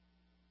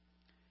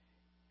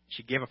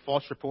 She gave a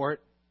false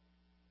report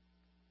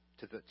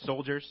to the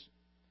soldiers,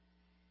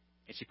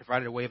 and she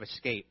provided a way of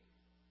escape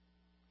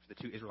for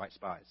the 2 Israelite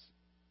spies.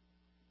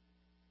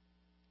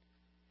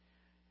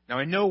 Now,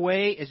 in no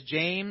way is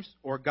James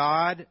or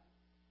God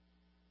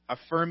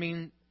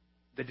affirming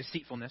the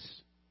deceitfulness,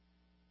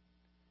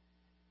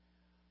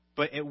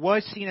 but it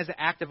was seen as an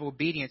act of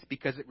obedience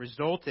because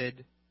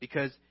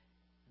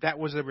that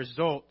was a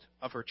result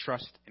of her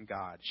trust in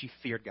God. She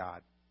feared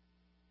God.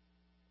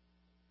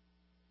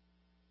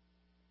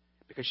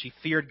 Because she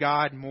feared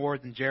God more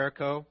than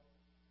Jericho,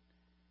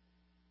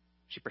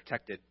 she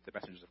protected the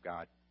messengers of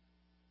God.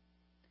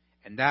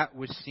 And that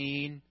was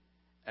seen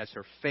as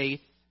her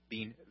faith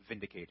being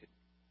vindicated.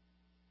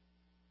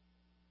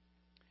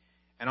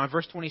 And on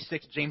verse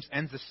 26, James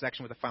ends this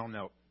section with a final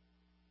note.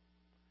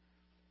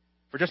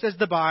 For just as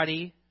the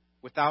body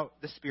without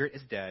the spirit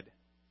is dead,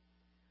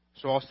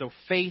 so also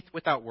faith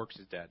without works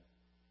is dead.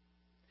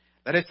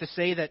 That is to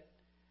say that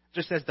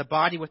just as the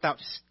body without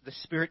the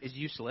spirit is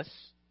useless,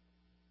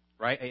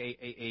 right?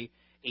 A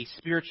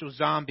spiritual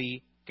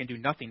zombie can do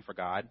nothing for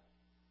God.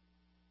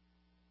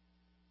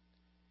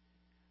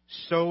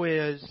 So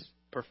is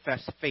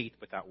professed faith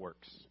without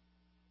works.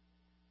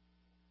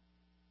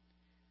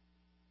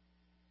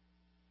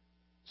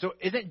 So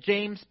isn't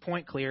James'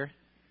 point clear?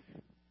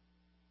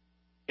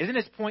 Isn't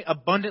his point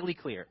abundantly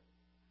clear?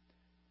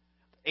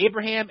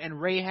 Abraham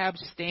and Rahab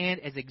stand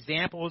as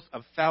examples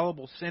of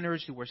fallible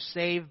sinners who were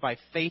saved by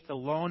faith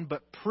alone,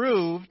 but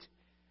proved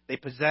they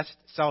possessed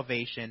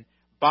salvation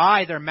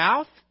by their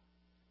mouth,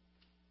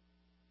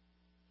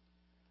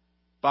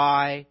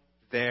 by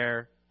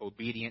their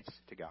obedience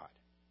to God.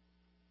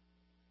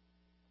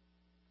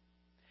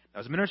 Now,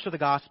 as a minister of the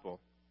gospel,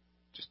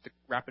 just to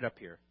wrap it up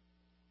here,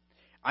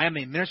 I am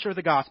a minister of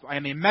the gospel. I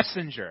am a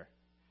messenger.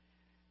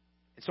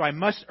 And so I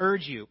must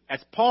urge you,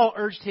 as Paul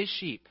urged his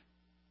sheep,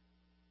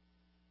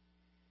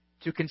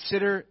 to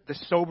consider the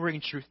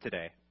sobering truth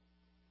today.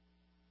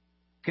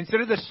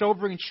 Consider the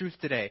sobering truth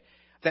today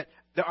that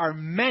there are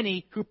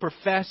many who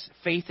profess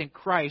faith in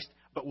Christ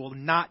but will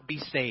not be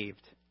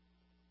saved.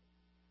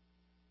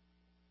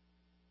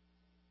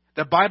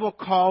 The Bible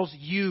calls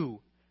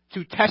you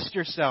to test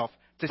yourself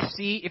to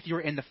see if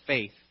you're in the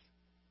faith.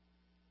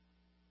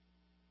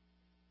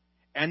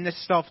 And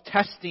this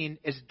self-testing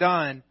is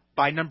done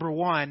by, number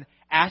 1,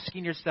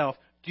 asking yourself,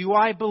 do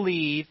I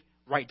believe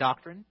right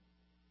doctrine?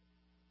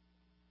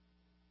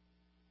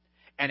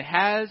 And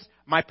has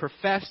my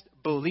professed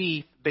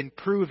belief been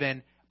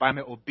proven by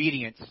my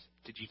obedience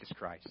to Jesus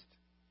Christ,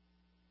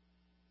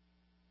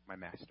 my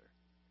Master?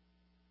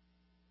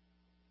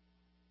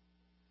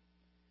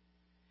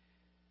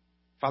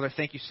 Father,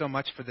 thank you so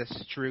much for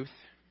this truth.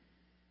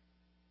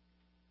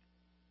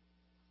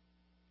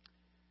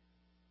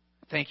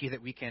 Thank you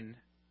that we can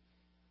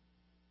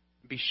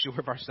be sure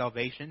of our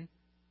salvation.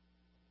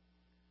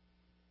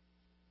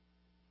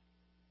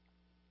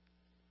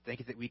 Thank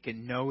you that we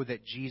can know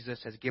that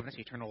Jesus has given us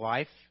eternal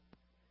life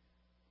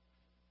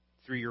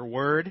through your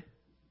word,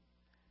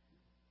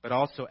 but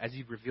also, as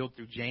you've revealed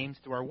through James,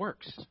 through our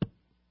works.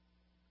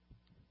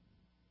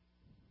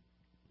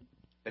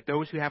 That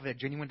those who have a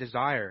genuine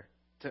desire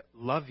to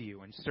love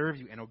you and serve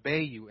you and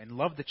obey you and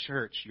love the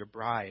church, your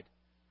bride,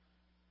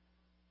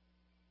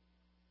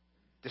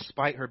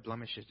 Despite her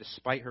blemishes,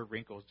 despite her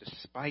wrinkles,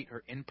 despite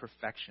her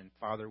imperfection,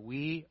 Father,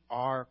 we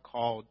are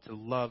called to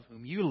love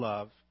whom you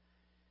love,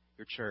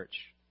 your church.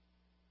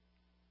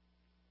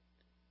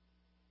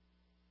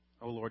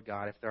 Oh, Lord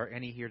God, if there are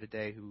any here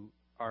today who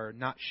are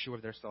not sure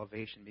of their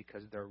salvation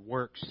because their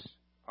works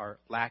are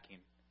lacking,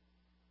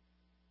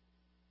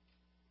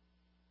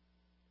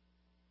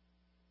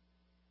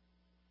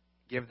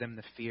 give them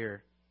the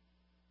fear.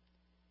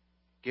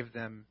 Give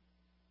them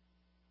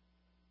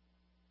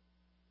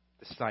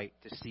the sight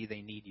to see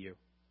they need you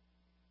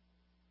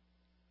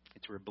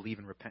and to believe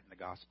and repent in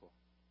the gospel.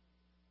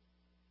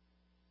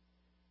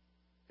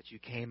 That you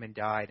came and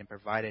died and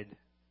provided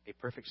a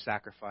perfect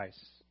sacrifice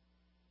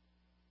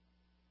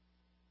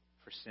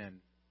for sin.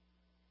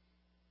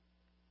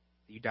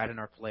 That you died in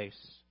our place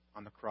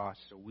on the cross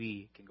so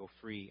we can go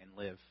free and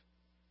live.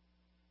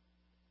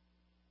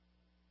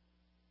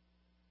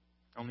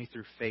 Only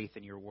through faith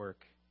in your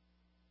work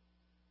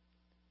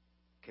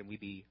can we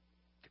be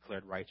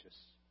declared righteous.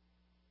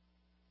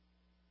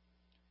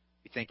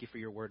 We thank you for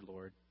your word,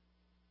 Lord.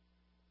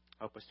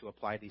 Help us to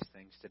apply these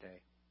things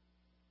today.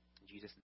 In Jesus' name.